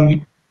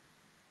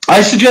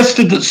 I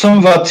suggested that some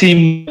of our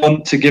team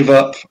want to give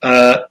up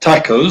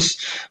tacos,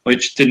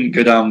 which didn't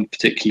go down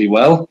particularly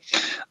well.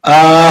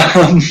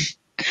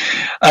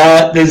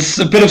 There's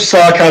a bit of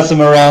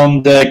sarcasm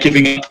around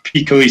giving up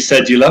pico y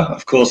cédula.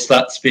 Of course,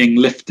 that's being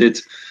lifted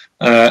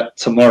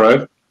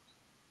tomorrow.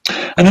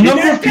 And a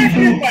number of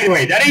people... By the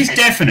way, that is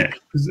definite.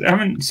 I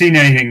haven't seen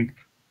anything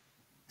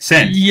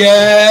sent.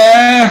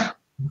 Yeah.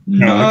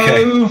 No.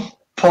 Okay.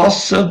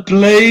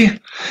 Possibly.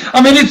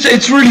 I mean,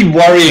 it's really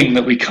worrying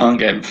that we can't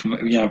get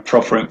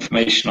proper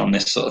information on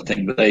this sort of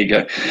thing. But there you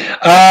go.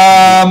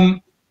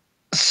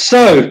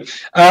 So,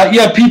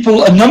 yeah,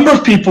 a number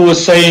of people were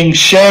saying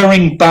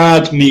sharing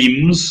bad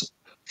memes,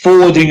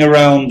 forwarding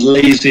around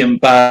lazy and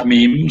bad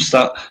memes.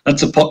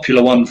 That's a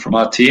popular one from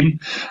our team.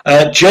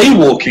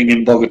 Jaywalking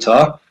in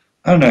Bogotá.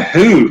 I don't know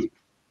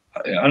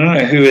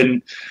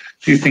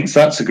who thinks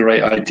that's a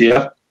great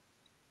idea.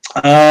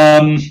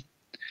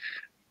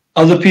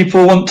 Other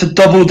people want to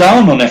double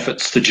down on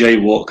efforts to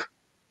jaywalk.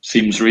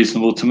 Seems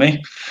reasonable to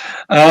me.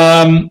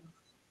 And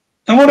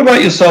what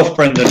about yourself,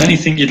 Brendan?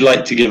 Anything you'd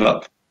like to give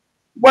up?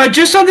 Well,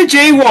 just on the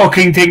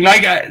jaywalking thing,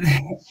 like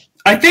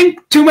I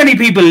think too many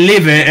people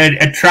live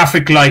a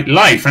traffic light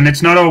life, and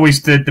it's not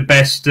always the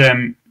best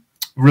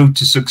route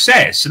to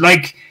success.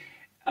 Like,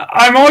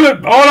 I'm all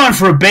on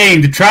for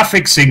obeying the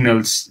traffic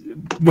signals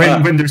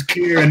when there's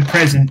clear and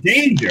present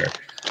danger.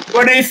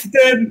 But if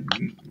the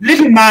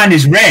little man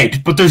is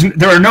red, but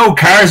there are no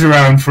cars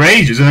around for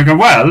ages, and I go,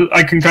 well,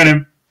 I can kind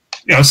of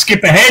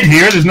skip ahead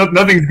here. There's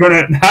nothing's going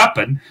to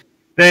happen.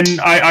 Then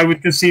I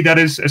would just see that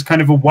as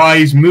kind of a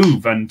wise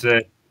move and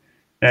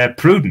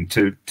prudent.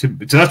 So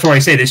that's why I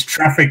say this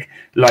traffic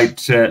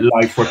light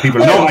life where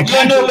people know.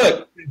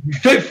 Look.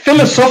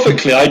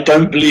 Philosophically, I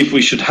don't believe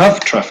we should have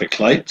traffic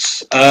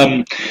lights.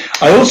 I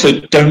also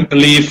don't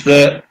believe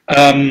that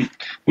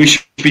we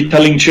should be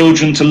telling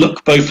children to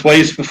look both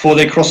ways before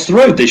they cross the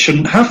road. They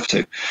shouldn't have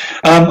to.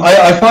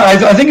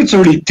 I think it's a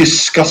really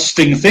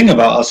disgusting thing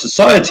about our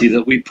society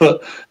that we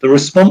put the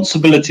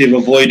responsibility of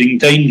avoiding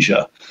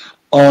danger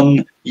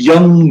on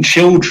young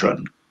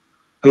children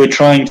who are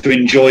trying to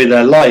enjoy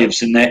their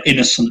lives in their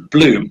innocent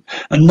bloom,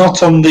 and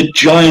not on the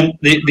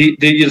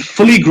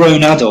fully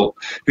grown adult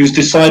who's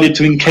decided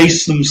to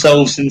encase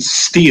themselves in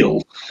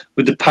steel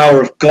with the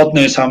power of God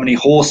knows how many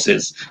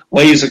horses,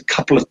 weighs a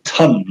couple of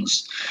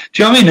tons.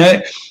 Do you know what I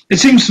mean? It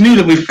seems to me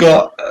that we've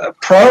got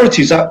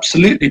priorities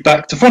absolutely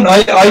back to front.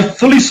 I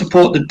fully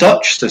support the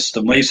Dutch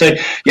system where you say,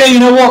 yeah, you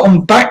know what,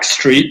 on back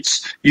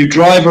streets you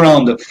drive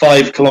around at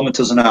 5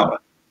 kilometers an hour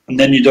and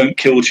then you don't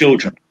kill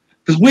children.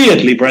 Because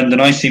weirdly, Brendan,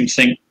 I seem to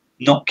think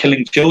not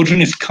killing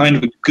children is kind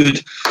of a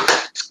good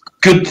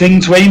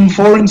thing to aim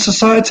for in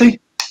society.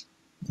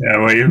 Yeah,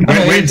 well,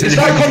 is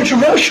that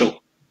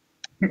controversial?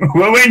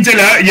 Well, wait until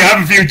you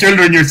have a few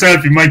children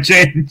yourself, you might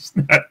change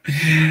that.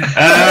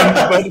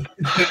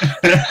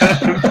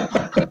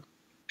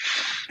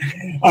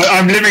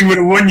 I'm living with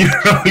a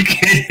 1-year-old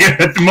kid here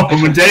at the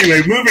moment.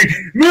 Anyway,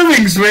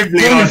 moving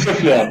swiftly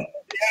on.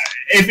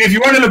 If you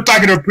want to look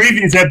back at our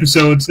previous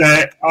episodes,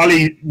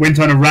 Ollie went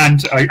on a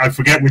rant. I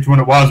forget which one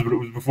it was, but it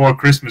was before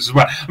Christmas as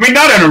well. I mean,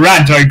 not on a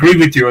rant, I agree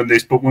with you on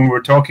this, but when we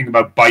were talking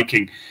about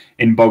biking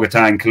in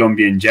Bogotá and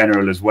Colombia in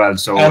general as well.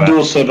 So, and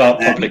also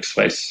about public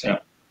space, yeah.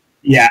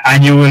 Yeah,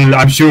 and you will,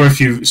 I'm sure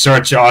if you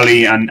search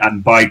Ollie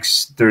and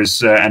bikes,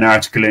 there's an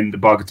article in the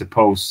Bogotá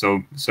Post.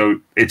 So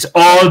it's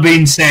all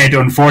been said.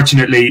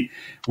 Unfortunately,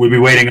 we'll be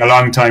waiting a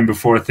long time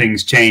before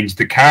things change.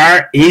 The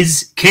car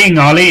is king,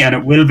 Ollie, and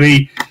it will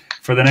be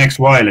for the next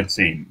while, it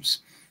seems.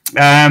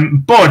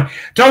 But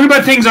talking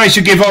about things I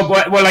should give up,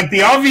 well, like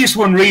the obvious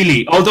one,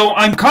 really, although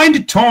I'm kind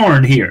of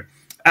torn here,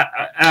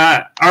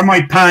 are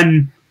my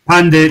pan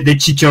de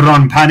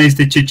chicharrón, panes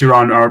de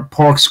chicharrón, or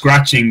pork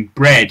scratching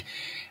bread.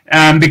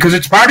 Because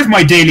it's part of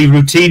my daily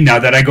routine now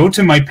that I go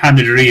to my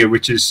panaderia,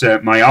 which is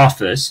my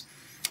office,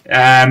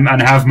 and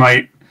have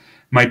my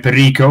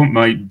perico,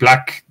 my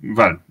black,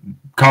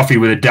 coffee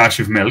with a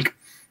dash of milk,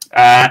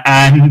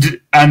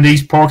 and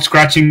these pork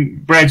scratching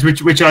breads,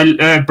 which I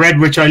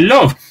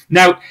love.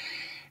 Now,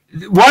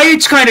 why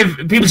it's kind of,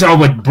 people say, oh,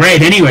 but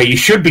bread anyway, you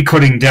should be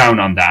cutting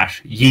down on that,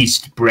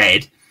 yeast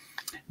bread.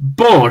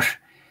 But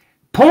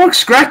pork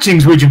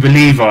scratchings, would you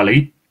believe,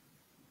 Ollie,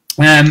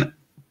 were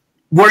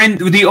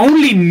the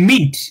only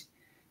meat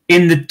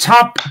in the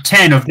top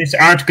 10 of this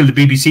article the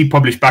BBC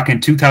published back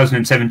in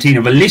 2017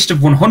 of a list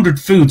of 100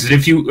 foods that,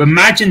 if you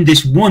imagine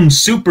this one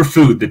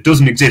superfood that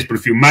doesn't exist, but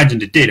if you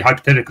imagined it did,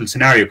 hypothetical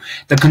scenario,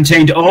 that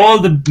contained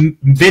all the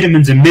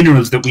vitamins and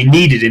minerals that we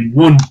needed in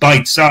one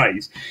bite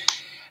size,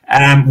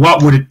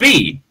 what would it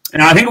be?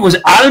 And I think it was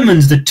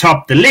almonds that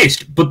topped the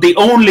list, but the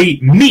only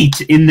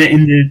meat in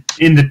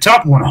the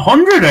top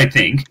 100, I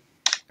think,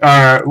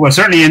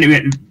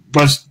 certainly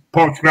was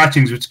pork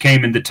scratchings, which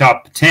came in the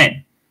top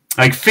 10.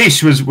 Like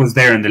fish was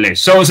there in the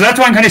list. So that's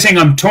why I'm kind of saying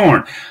I'm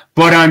torn.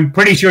 But I'm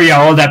pretty sure, yeah,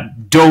 all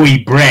that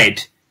doughy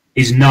bread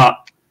is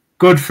not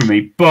good for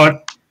me.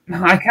 But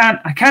I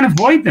can't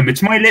avoid them.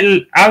 It's my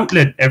little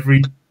outlet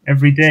every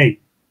day.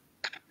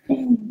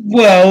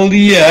 Well,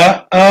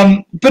 yeah,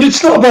 but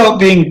it's not about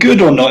being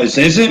good or not, is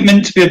it? Is it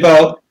meant to be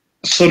about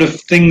sort of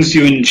things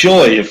you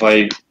enjoy? If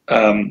I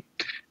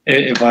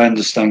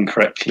understand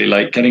correctly,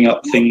 like getting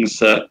up things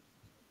that.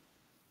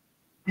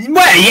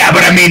 Well, yeah,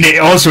 but I mean,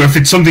 also if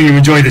it's something you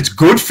enjoy that's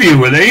good for you,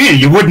 well,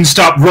 you wouldn't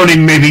stop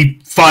running maybe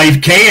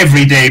 5K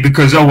every day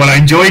because, oh, well, I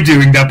enjoy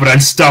doing that, but I'll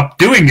stop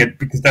doing it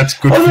because that's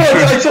good for you.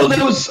 I thought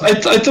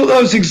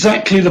that was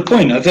exactly the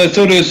point. I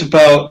thought it was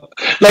about,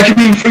 like, I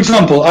mean, for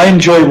example, I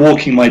enjoy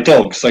walking my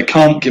dogs. I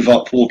can't give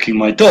up walking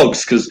my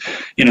dogs because,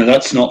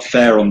 that's not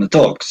fair on the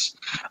dogs.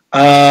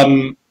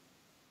 But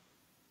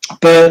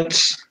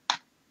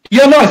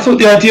Yeah, no, I thought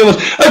the idea was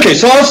okay.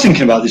 So I was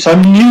thinking about this.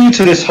 I'm new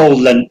to this whole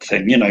Lent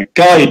thing. You know,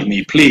 guide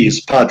me,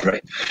 please, Padre.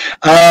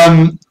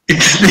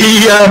 It's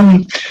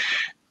the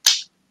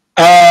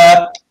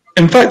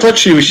in fact,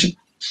 actually, we should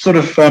sort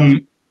of.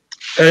 I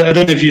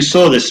don't know if you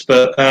saw this,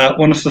 but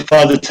one of the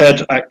Father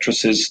Ted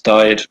actresses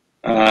died.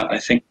 I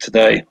think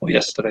today or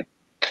yesterday.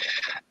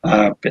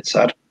 A bit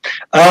sad.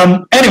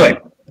 Anyway,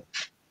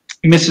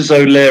 Mrs.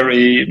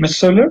 O'Leary,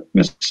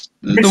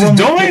 Mrs.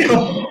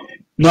 Doyle.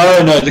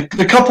 No,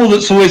 the couple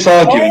that's always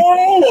arguing.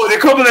 Oh, the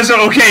couple that's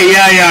okay.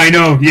 Yeah, I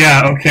know.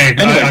 Yeah, okay.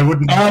 Anyway, I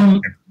wouldn't.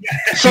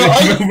 So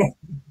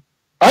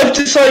I've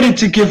decided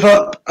to give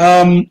up.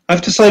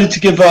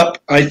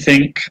 I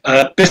think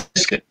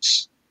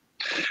biscuits.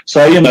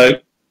 So you know,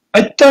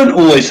 I don't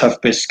always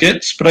have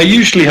biscuits, but I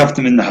usually have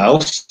them in the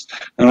house,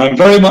 and I'm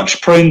very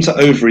much prone to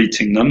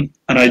overeating them.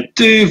 And I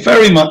do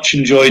very much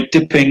enjoy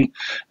dipping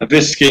a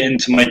biscuit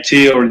into my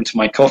tea or into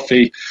my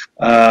coffee.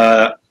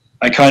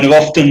 I kind of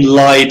often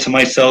lie to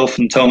myself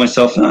and tell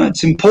myself, no,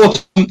 it's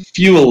important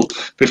fuel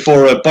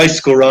before a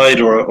bicycle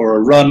ride or a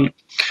run.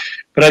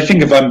 But I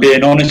think if I'm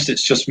being honest,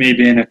 it's just me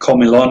being a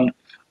comilon.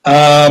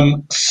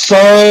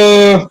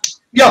 So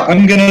yeah,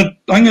 I'm gonna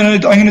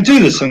do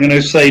this. I'm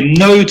gonna say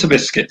no to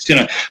biscuits. You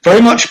know,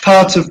 very much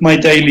part of my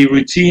daily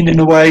routine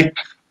in a way.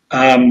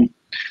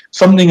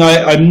 Something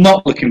I'm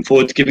not looking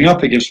forward to giving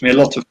up. It gives me a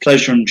lot of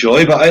pleasure and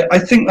joy. But I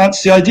think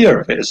that's the idea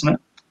of it, isn't it?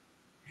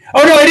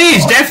 Oh no, it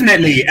is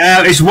definitely.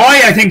 It's why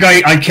I think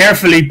I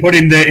carefully put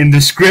in the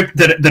script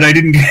that I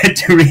didn't get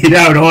to read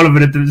out all of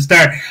it at the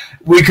start.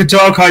 We could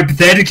talk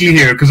hypothetically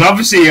here, because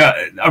obviously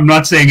I'm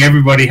not saying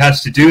everybody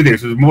has to do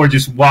this. It's more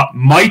just what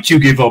might you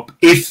give up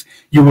if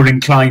you were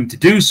inclined to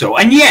do so.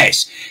 And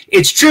yes,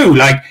 it's true.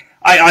 Like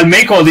I'll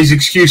make all these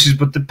excuses,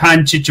 but the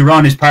pan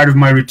chicharron is part of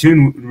my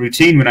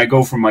routine when I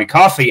go for my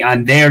coffee,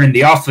 and there in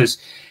the office,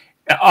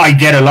 I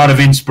get a lot of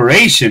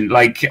inspiration.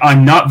 Like,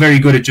 I'm not very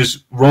good at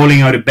just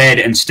rolling out of bed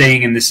and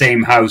staying in the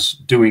same house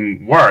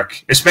doing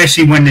work,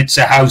 especially when it's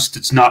a house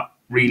that's not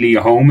really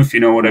a home, if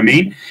you know what I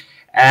mean.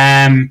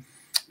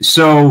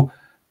 So,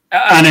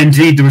 and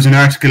indeed, there was an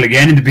article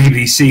again in the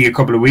BBC a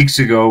couple of weeks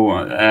ago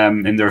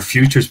in their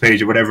futures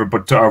page or whatever,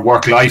 but our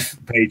work-life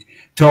page,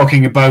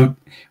 talking about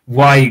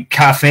why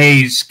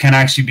cafes can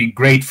actually be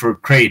great for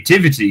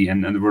creativity,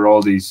 and there were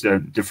all these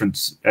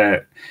different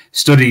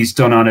studies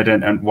done on it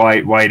and why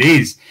it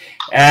is.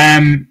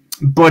 Yeah,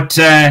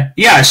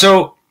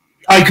 so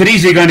I could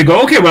easily kind of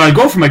go, okay, well, I'll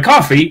go for my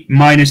coffee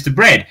minus the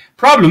bread.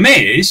 Problem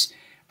is,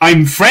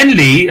 I'm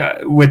friendly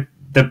with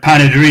the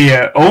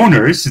panaderia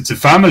owners. It's a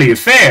family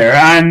affair,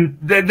 and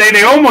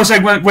they almost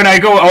like when I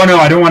go, oh no,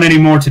 I don't want any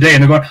more today,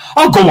 and they're going,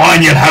 oh, go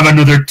on, you'll have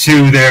another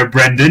 2 there,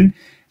 Brendan.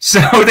 So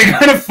they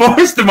kind of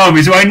force them on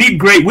me. So I need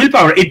great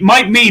willpower. It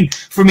might mean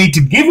for me to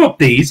give up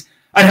these,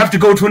 I'd have to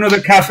go to another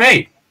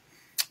cafe,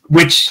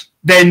 which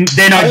then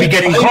I'd be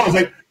getting calls.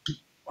 Like,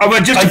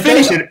 well, just to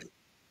finish it.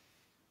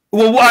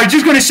 Well, I was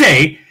just going to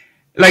say,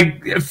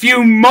 like a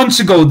few months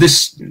ago,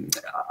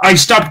 I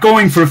stopped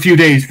going for a few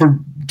days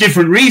for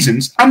different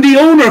reasons, and the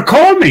owner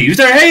called me. He was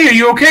there, hey, are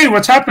you okay?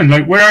 What's happened?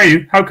 Like, where are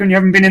you? How come you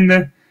haven't been in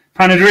the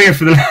panaderia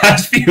for the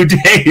last few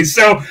days?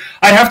 So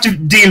I have to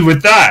deal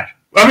with that.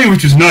 I mean,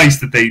 which was nice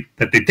that they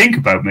think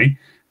about me.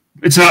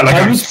 It's not like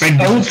I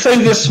would say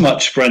this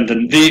much,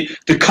 Brendan.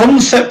 The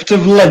concept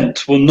of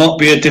Lent will not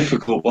be a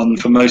difficult one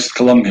for most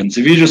Colombians.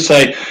 If you just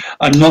say,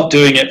 I'm not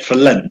doing it for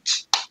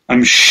Lent,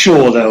 I'm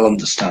sure they'll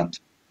understand.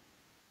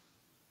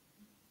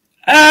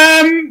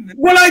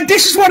 Well,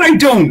 this is what I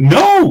don't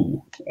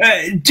know.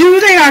 Do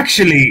they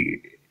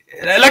actually?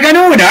 Like, I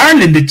know in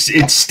Ireland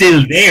it's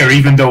still there,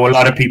 even though a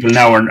lot of people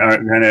now are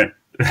kind of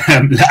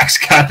lax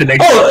Catholic.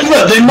 Oh,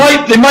 look,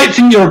 they might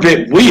think you're a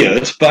bit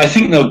weird, but I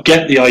think they'll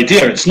get the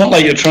idea. It's not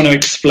like you're trying to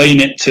explain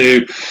it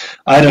to,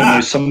 I don't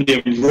know,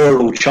 somebody in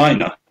rural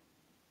China.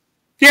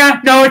 Yeah,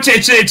 no,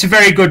 it's a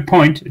very good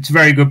point. It's a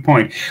very good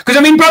point. Because,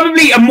 I mean,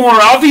 probably a more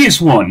obvious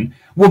one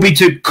would be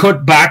to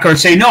cut back or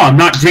say, no, I'm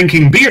not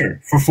drinking beer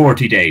for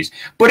 40 days.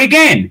 But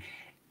again,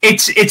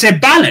 it's a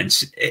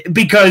balance,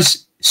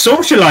 because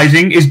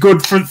socializing is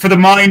good for the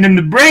mind and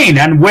the brain.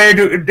 And where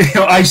do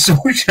I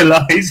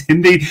socialize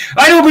in the...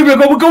 I know people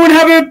go, well, go and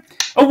have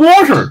a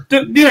water.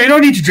 You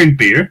don't need to drink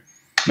beer.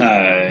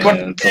 No,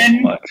 but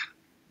then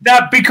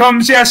that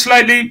becomes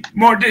slightly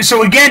more...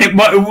 So again, it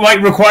might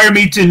require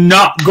me to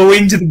not go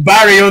into the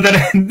barrio that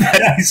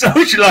I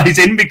socialize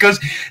in, because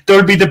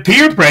there'll be the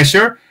peer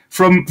pressure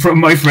from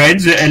my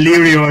friends.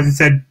 Lirio, as I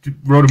said,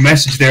 wrote a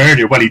message there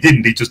earlier. Well, he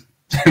didn't. He just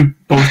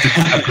posted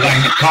a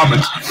blank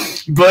comment.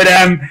 But,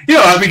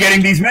 I'll be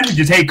getting these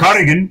messages. Hey,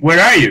 Corrigan, where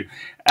are you?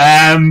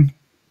 And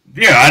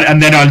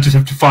then I'll just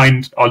have to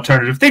find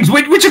alternative things,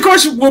 which of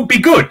course won't be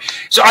good.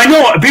 So I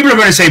know people are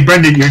going to say,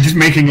 Brendan, you're just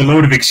making a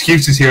load of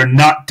excuses here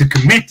not to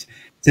commit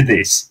to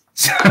this.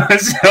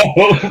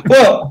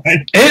 Well,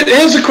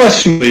 here's a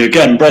question for you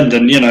again,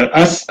 Brendan.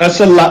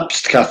 As a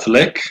lapsed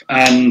Catholic,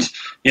 and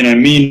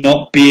me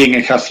not being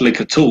a Catholic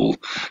at all,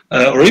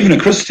 or even a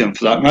Christian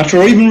for that matter,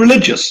 or even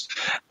religious,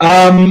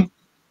 am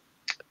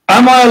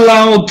I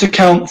allowed to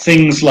count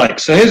things like?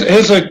 So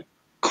here's a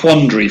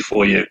quandary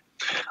for you.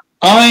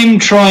 I'm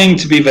trying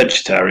to be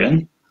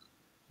vegetarian,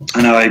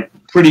 and I'm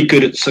pretty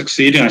good at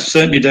succeeding. I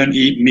certainly don't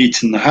eat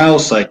meat in the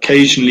house. I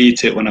occasionally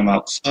eat it when I'm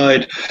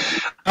outside.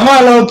 Am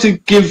I allowed to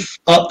give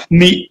up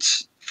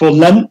meat for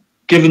Lent,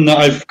 given that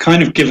I've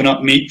kind of given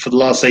up meat for the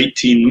last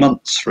 18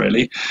 months,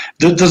 really?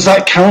 Does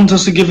that count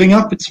as a giving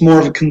up? It's more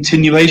of a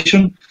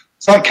continuation.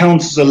 Does that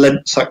count as a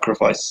Lent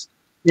sacrifice?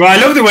 Well,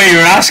 I love the way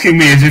you're asking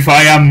me as if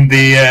I am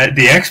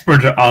the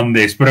expert on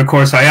this, but of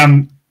course I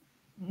am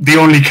the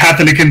only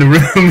Catholic in the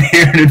room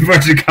here in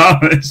inverted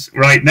commas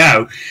right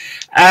now.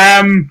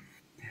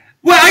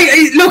 Well,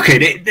 I look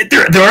at it.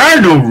 There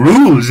are no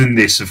rules in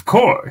this, of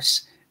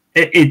course.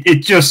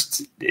 It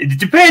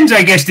depends,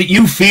 I guess, that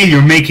you feel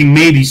you're making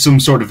maybe some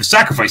sort of a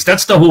sacrifice.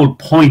 That's the whole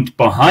point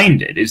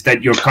behind it, is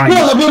that you're kind of...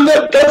 Well, I mean,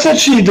 that's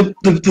actually the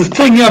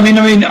thing. I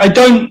mean, I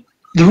don't...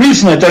 The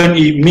reason I don't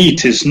eat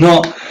meat is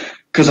not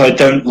because I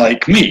don't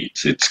like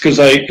meat. It's because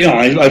I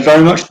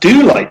very much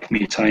do like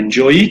meat. I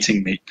enjoy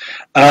eating meat.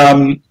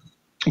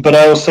 But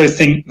I also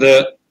think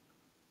that,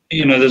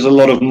 there's a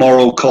lot of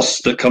moral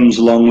cost that comes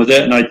along with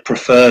it, and I'd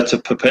prefer to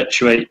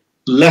perpetuate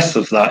less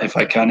of that if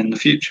I can in the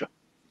future.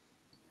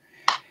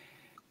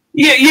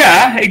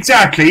 Yeah,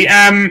 exactly.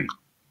 And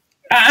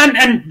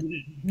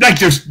like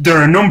there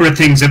are a number of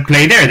things at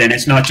play there. Then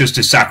it's not just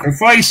a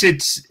sacrifice;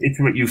 it's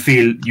what you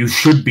feel you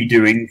should be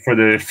doing for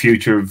the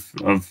future of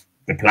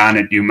the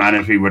planet,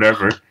 humanity,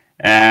 whatever.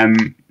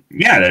 That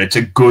it's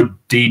a good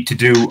deed to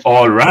do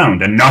all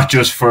around, and not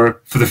just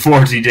for the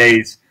 40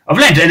 days of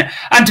Lent.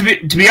 And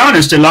to be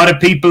honest, a lot of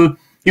people,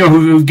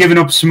 who've given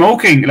up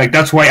smoking, like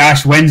that's why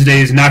Ash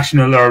Wednesday is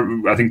national,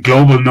 or I think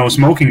global no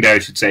smoking day, I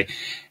should say.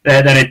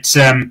 That it's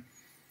a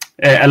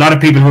lot of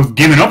people who've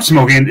given up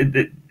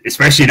smoking,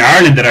 especially in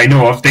Ireland that I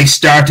know of, they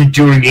started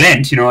during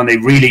Lent, and they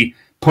really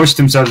pushed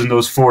themselves in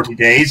those 40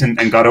 days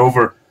and got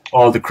over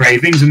all the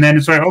cravings, and then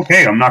it's like,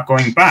 okay, I'm not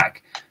going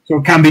back. So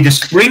it can be the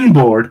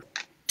springboard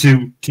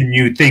to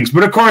new things.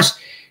 But of course,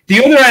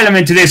 the other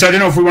element to this, I don't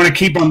know if we want to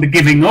keep on the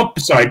giving up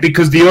side,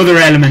 because the other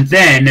element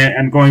then,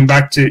 and going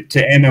back to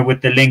Emma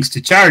with the links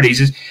to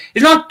charities, is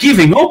not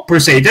giving up per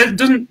se. It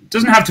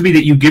doesn't have to be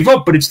that you give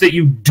up, but it's that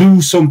you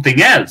do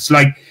something else.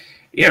 Like,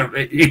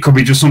 it could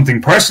be just something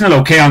personal.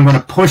 Okay, I'm going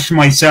to push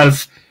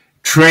myself,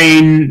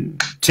 train,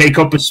 take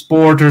up a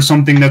sport or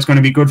something that's going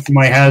to be good for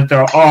my health,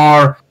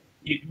 or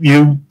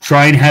you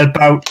try and help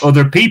out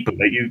other people,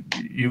 that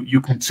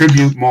you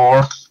contribute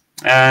more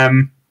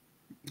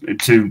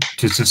to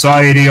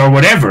society or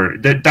whatever.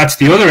 That's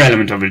the other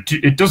element of it.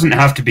 It doesn't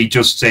have to be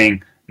just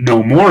saying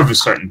no more of a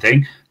certain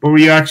thing, but where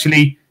you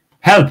actually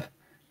help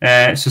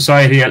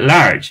society at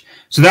large.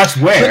 So that's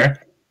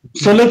where...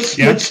 So let's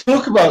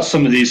talk about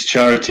some of these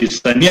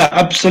charities then. Yeah,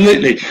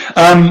 absolutely.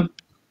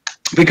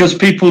 Because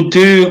people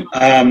do...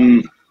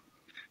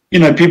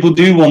 people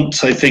do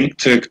want, I think,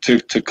 to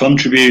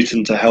contribute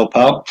and to help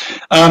out.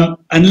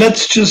 And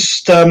let's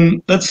just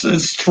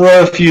let's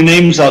throw a few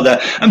names out there.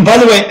 And by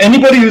the way,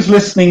 anybody who's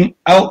listening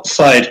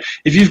outside,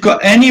 if you've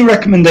got any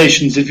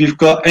recommendations, if you've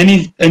got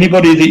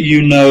anybody that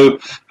you know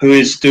who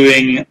is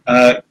doing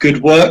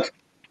good work,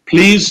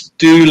 please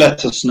do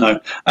let us know.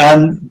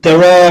 And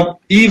there are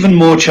even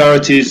more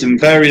charities in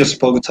various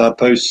Bogotá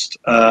Post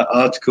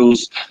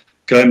articles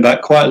going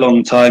back quite a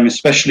long time,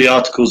 especially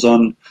articles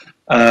on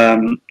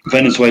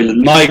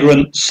Venezuelan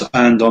migrants,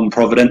 and on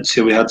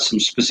Providencia we had some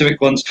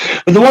specific ones.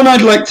 But the one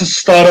I'd like to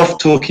start off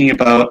talking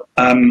about,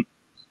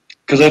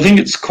 because I think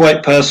it's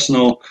quite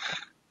personal,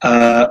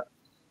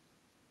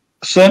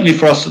 certainly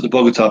for us at the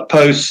Bogotá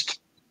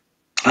Post,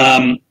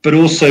 but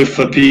also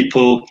for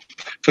people,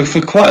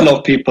 for quite a lot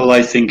of people,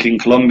 I think, in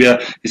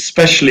Colombia,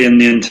 especially in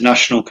the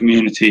international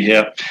community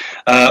here,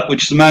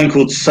 which is a man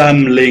called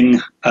Sam Ling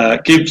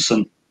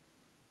Gibson.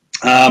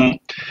 And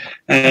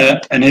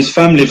his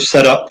family have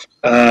set up,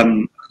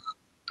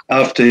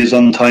 after his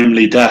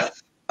untimely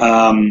death,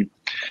 a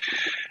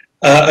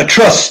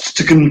trust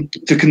to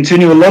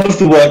continue a lot of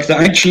the work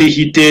that actually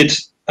he did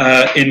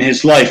in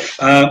his life.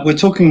 We're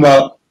talking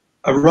about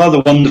a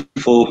rather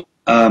wonderful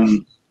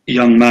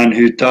young man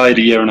who died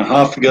a year and a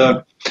half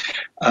ago,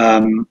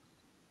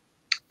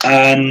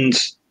 and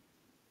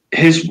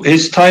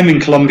his time in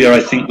Colombia, I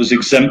think, was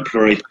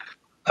exemplary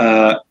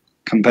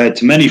compared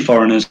to many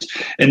foreigners,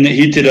 in that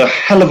he did a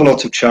hell of a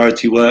lot of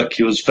charity work.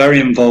 He was very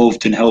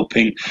involved in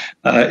helping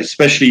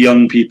especially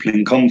young people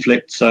in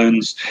conflict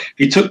zones.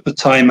 He took the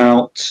time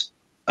out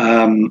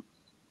to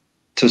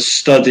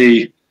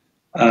study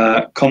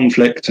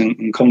conflict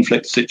and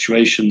conflict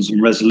situations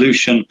and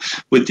resolution,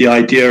 with the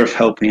idea of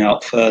helping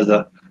out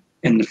further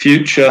in the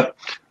future.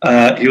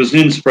 He was an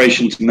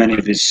inspiration to many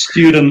of his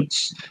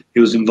students. He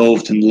was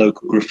involved in the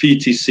local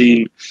graffiti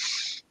scene.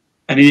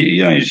 And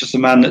he's just a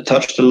man that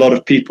touched a lot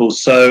of people.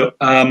 So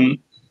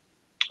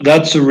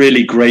that's a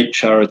really great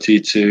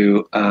charity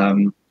to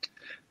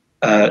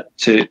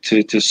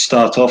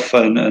start off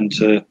and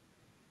to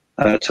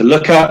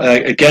look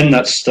at. Again,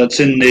 that's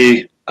in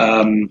the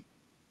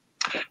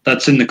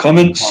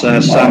comments.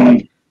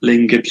 Sam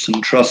Ling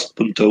Gibson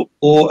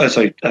Trust.org.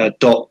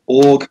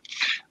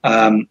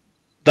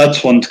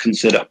 That's one to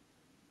consider.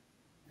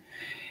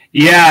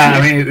 Yeah,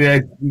 I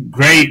mean,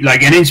 great,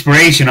 like an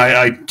inspiration.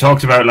 I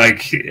talked about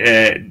like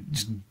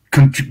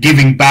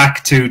giving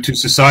back to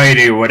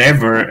society or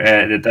whatever.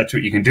 That's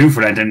what you can do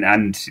for it,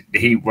 and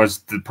he was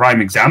the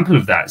prime example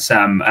of that.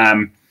 Sam,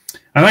 I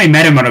only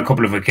met him on a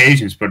couple of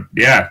occasions, but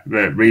yeah,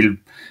 real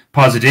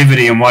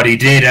positivity in what he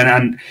did,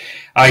 and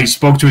I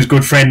spoke to his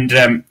good friend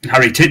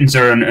Harry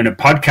Tittenser in a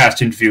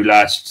podcast interview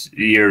last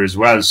year as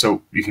well,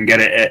 so you can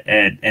get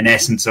an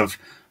essence of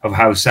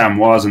how Sam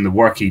was and the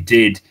work he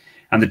did.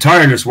 And the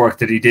tireless work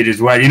that he did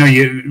as well. You know,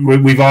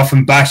 we've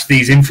often bashed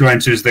these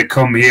influencers that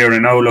come here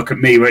and, oh, look at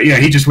me. But, you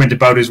know, he just went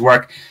about his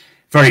work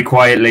very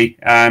quietly.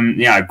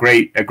 Yeah, a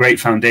great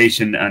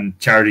foundation and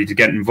charity to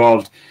get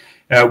involved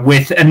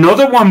with.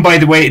 Another one, by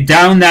the way,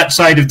 down that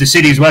side of the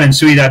city as well, in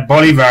Ciudad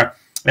Bolivar,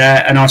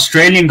 an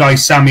Australian guy,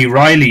 Sammy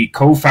Riley,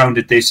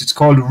 co-founded this. It's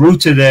called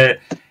Ruta de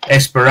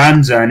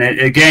Esperanza. And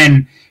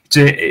again,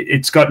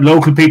 it's got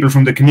local people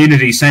from the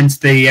community since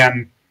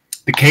the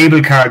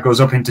cable car goes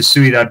up into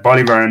Ciudad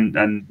Bolivar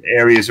and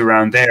areas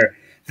around there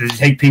to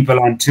take people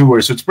on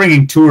tours. So it's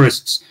bringing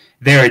tourists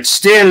there. It's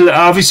still,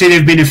 obviously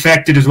they've been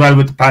affected as well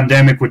with the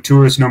pandemic, with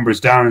tourist numbers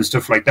down and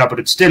stuff like that, but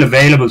it's still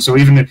available. So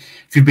even if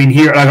you've been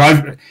here,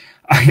 like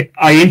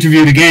I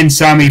interviewed again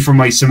Sammy from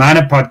my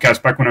Samana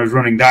podcast back when I was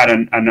running that,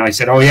 and I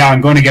said, oh yeah,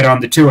 I'm going to get on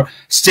the tour.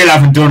 Still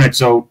haven't done it,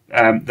 so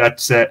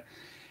that's a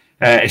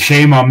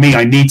shame on me.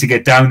 I need to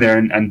get down there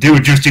and do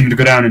it, just even to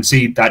go down and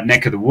see that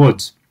neck of the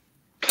woods.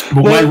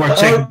 But well worth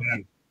checking out.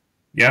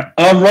 Yeah.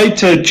 Our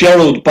writer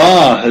Gerald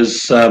Barr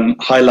has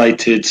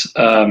highlighted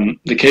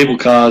the cable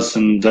cars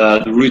and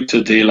the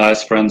Ruta de la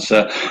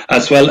Esperanza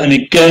as well. And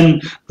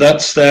again,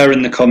 that's there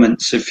in the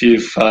comments. If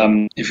you've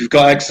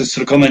got access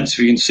to the comments, if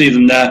you can see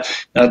them there,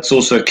 that's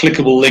also a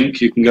clickable link.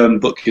 You can go and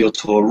book your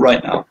tour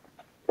right now.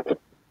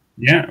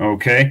 Yeah.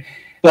 Okay.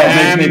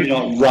 Well, maybe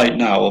not right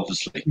now,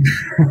 obviously.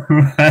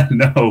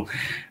 No.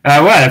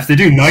 Well, if they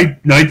do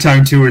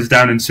nighttime tours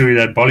down in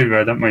Ciudad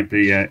Bolivar, that might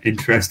be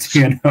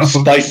interesting. You know?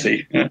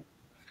 Spicy. Yeah.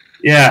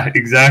 Yeah,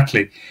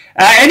 exactly.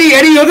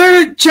 Any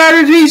other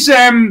charities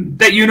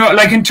that you know,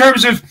 like in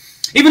terms of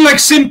even like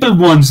simple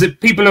ones that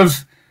people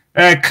have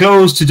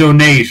clothes to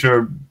donate,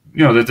 or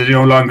you know that they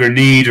no longer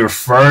need, or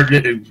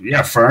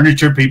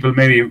furniture. People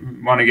maybe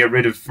want to get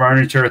rid of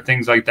furniture,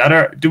 things like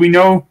that. Do we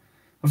know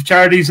of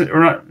charities that are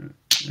not?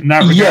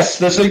 Yes,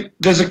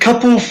 there's a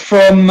couple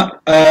from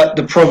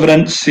the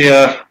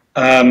Providencia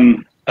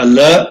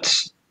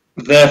alert.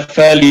 They're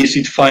fairly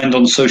easy to find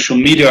on social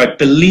media. I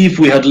believe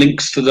we had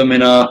links to them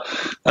in our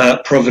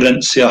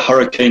Providencia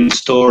hurricane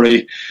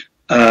story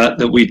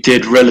that we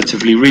did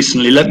relatively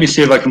recently. Let me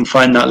see if I can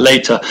find that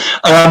later.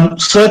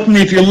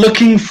 Certainly, if you're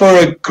looking for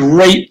a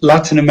great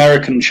Latin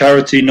American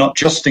charity, not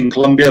just in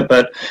Colombia,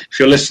 but if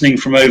you're listening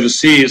from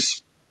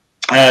overseas,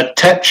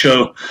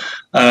 Techo,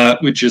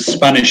 which is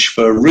Spanish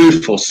for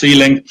roof or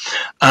ceiling.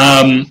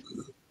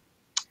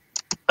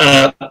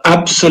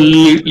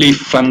 Absolutely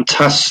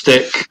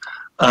fantastic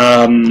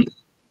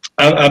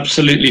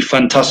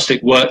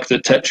work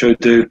that Techo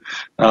do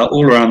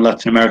all around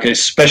Latin America,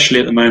 especially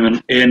at the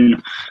moment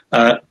in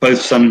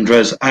both San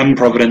Andres and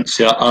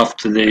Providencia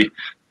after the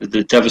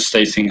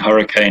devastating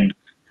hurricane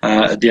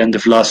at the end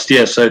of last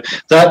year. So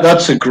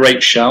that's a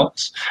great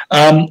shout.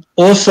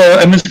 Also,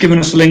 Emma's given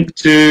us a link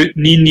to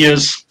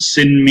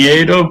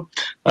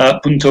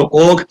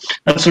niñassinmiedo.org.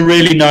 That's a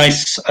really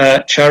nice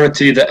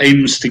charity that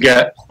aims to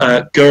get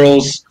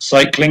girls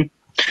cycling.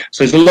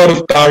 So there's a lot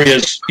of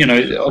barriers, you know,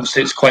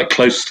 obviously it's quite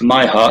close to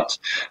my heart.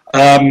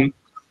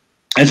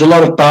 There's a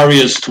lot of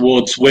barriers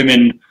towards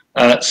women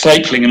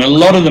cycling, and a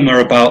lot of them are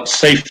about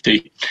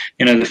safety.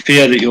 You know, the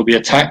fear that you'll be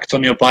attacked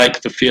on your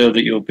bike, the fear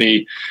that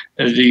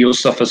you'll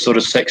suffer sort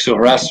of sexual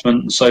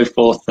harassment and so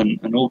forth, and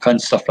all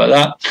kinds of stuff like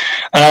that.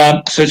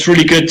 So it's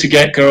really good to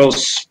get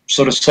girls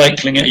sort of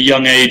cycling at a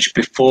young age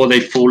before they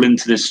fall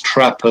into this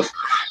trap of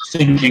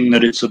thinking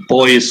that it's a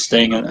boys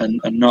thing and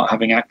not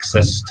having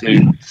access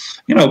to,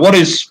 you know, what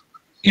is,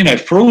 you know,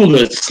 for all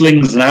the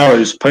slings and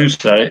arrows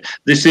posted,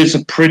 this is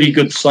a pretty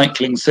good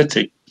cycling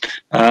city.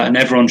 And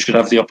everyone should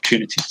have the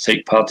opportunity to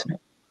take part in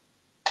it.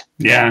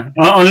 Yeah,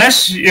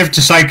 unless you have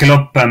to cycle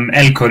up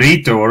El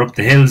Corito or up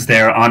the hills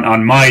there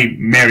on my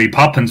Mary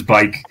Poppins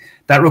bike,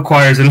 that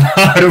requires a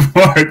lot of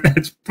work.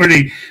 That's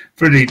pretty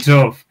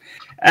tough.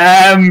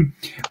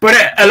 But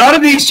a lot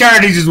of these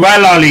charities as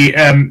well, Ollie,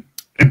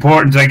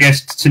 important, I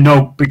guess, to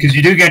note, because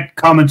you do get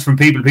comments from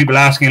people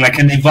asking, like,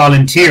 can they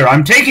volunteer?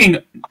 I'm taking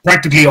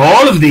practically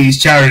all of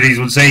these charities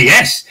will say,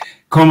 yes,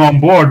 come on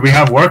board, we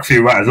have work for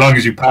you, as long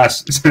as you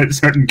pass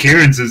certain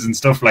clearances and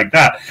stuff like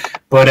that.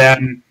 But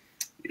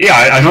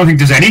yeah, I don't think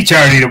there's any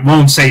charity that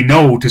won't say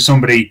no to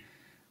somebody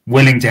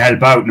willing to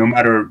help out, no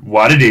matter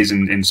what it is,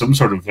 in some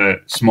sort of a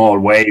small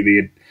way, be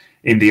it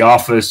in the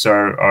office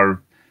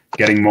or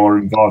getting more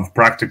involved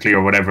practically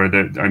or whatever.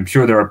 I'm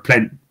sure there are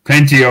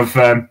plenty of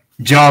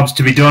jobs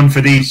to be done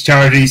for these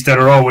charities that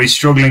are always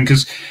struggling,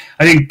 because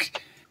I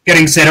think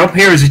getting set up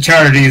here as a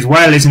charity as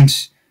well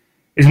isn't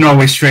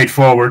always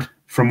straightforward,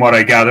 from what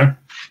I gather.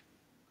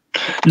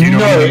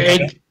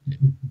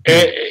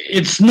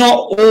 It's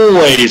not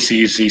always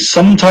easy.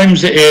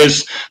 Sometimes it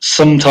is,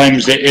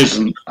 sometimes it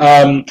isn't.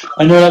 I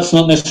know that's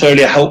not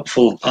necessarily a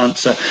helpful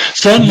answer.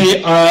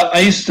 Certainly, I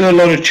used to do a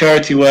lot of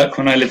charity work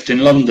when I lived in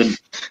London.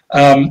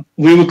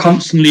 We were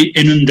constantly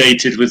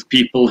inundated with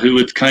people who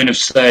would kind of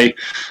say,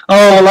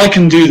 "Oh, well, I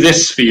can do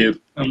this for you,"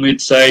 and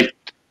we'd say,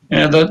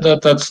 "Yeah,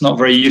 that's not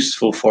very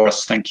useful for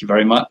us. Thank you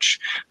very much."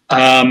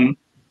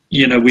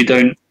 We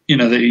don't.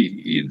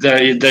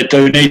 They're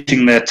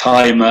donating their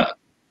time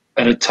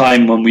at a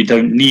time when we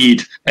don't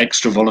need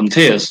extra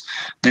volunteers.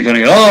 They're going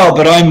to go, "Oh,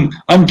 but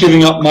I'm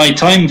giving up my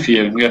time for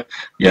you." We go,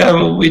 "Yeah,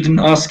 well, we didn't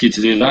ask you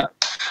to do that."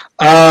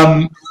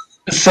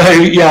 So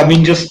yeah, I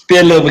mean, just be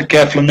a little bit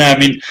careful on there. I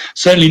mean,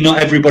 certainly not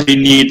everybody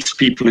needs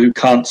people who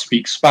can't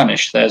speak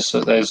Spanish. There's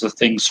a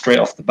thing straight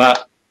off the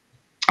bat.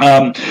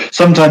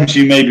 Sometimes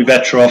you may be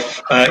better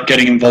off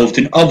getting involved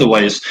in other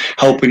ways,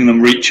 helping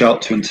them reach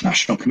out to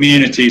international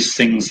communities,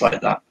 things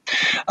like that.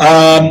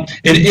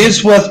 It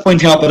is worth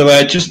pointing out, by the way,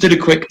 I just did a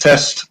quick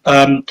test.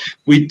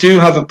 We do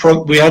have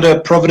we had a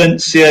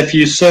Providencia. If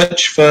you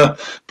search for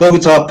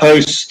Bogotá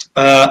Post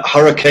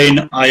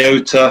Hurricane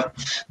Iota,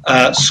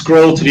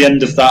 scroll to the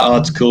end of that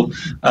article.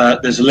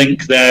 There's a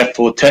link there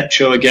for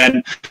Techo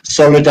again,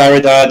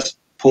 Solidaridad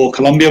for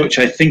Colombia, which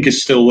I think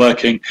is still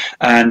working,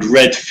 and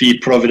Red Fee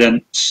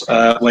Providence,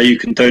 where you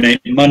can donate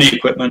money,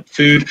 equipment,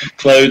 food,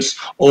 clothes,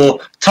 or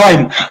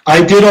time.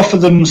 I did offer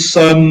them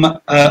some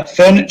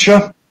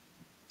furniture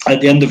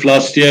at the end of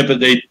last year, but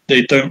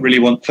they don't really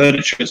want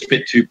furniture. It's a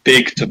bit too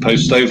big to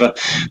post over.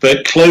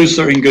 But clothes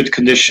are in good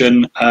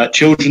condition.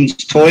 Children's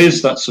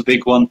toys, that's a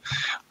big one.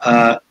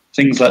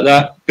 Things like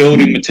that.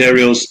 Building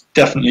materials,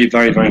 definitely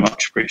very, very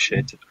much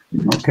appreciated.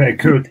 Okay,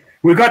 cool.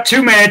 We've got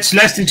 2 minutes,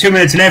 less than 2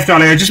 minutes left,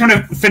 Ollie. I just want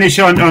to finish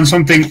on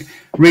something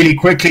really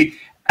quickly.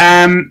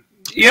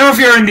 If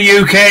you're in the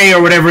UK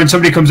or whatever and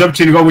somebody comes up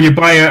to you and go, "Will you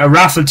buy a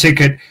raffle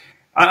ticket?"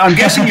 I'm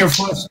guessing your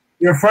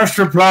first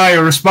reply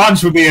or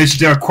response would be, as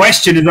their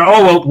question is,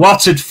 "Oh, well,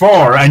 what's it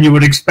for?" And you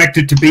would expect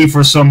it to be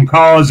for some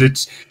cause.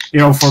 It's,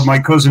 for my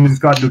cousin who's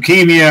got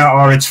leukemia,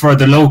 or it's for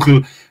the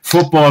local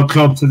football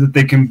club so that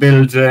they can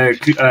build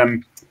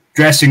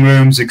dressing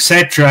rooms,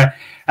 etc.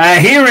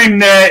 Here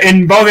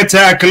in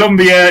Bogotá,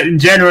 Colombia, in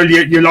general,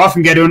 you'll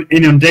often get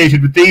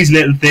inundated with these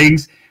little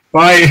things.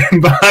 Buy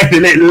the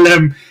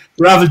little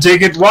raffle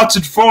ticket. What's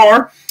it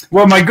for?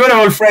 Well, my good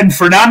old friend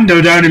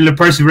Fernando down in La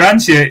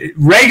Perseverancia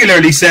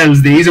regularly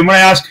sells these, and when I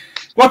ask,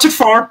 "What's it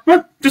for?"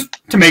 Well, just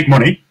to make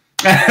money.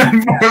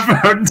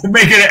 To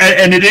make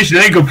an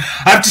additional income.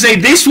 I have to say,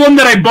 this one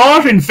that I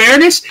bought, in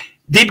fairness,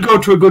 did go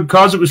to a good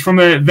cause. It was from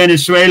a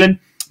Venezuelan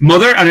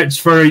mother, and it's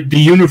for the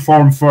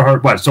uniform for her.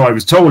 Well, so I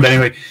was told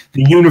anyway.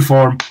 The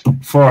uniform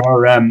for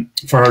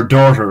her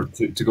daughter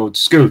to go to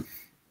school.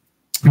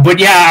 But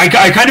yeah,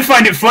 I kind of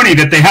find it funny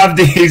that they have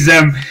these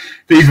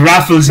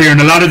raffles here,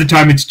 and a lot of the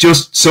time it's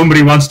just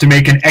somebody wants to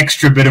make an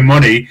extra bit of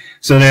money,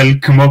 so they'll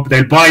come up.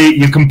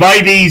 You can buy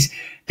these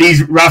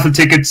raffle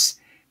tickets,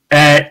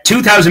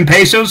 2,000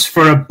 pesos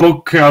for a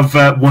book of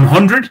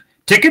 100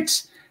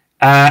 tickets,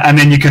 and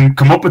then you can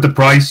come up with the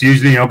price,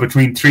 usually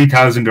between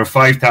 3,000 or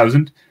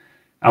 5,000.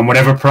 And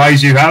whatever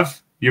prize you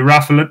have, you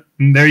raffle it,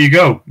 and there you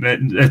go.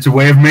 It's a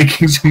way of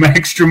making some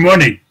extra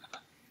money.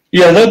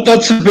 Yeah,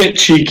 that's a bit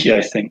cheeky,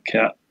 I think.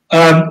 Yeah.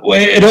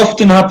 It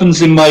often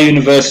happens in my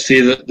university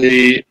that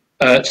the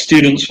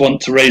students want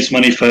to raise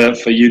money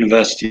for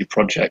university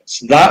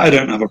projects. That I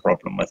don't have a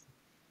problem with.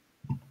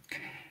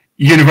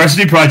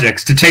 University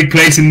projects to take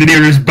place in the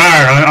nearest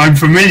bar. I'm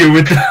familiar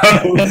with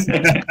those.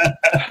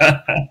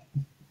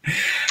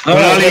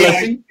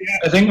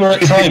 I think we're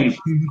at time.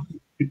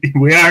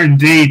 We are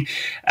indeed.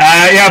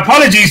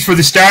 Apologies for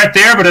the start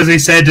there, but as I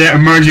said,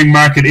 emerging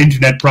market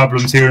internet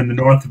problems here in the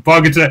north of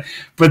Bogota.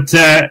 But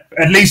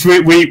at least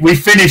we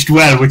finished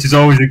well, which is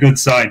always a good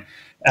sign.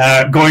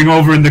 Going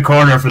over in the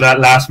corner for that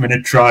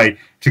last-minute try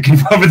to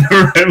keep up with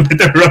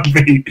the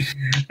rugby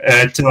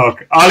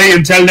talk. Ollie,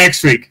 until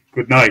next week,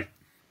 good night.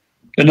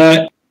 Good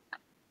night.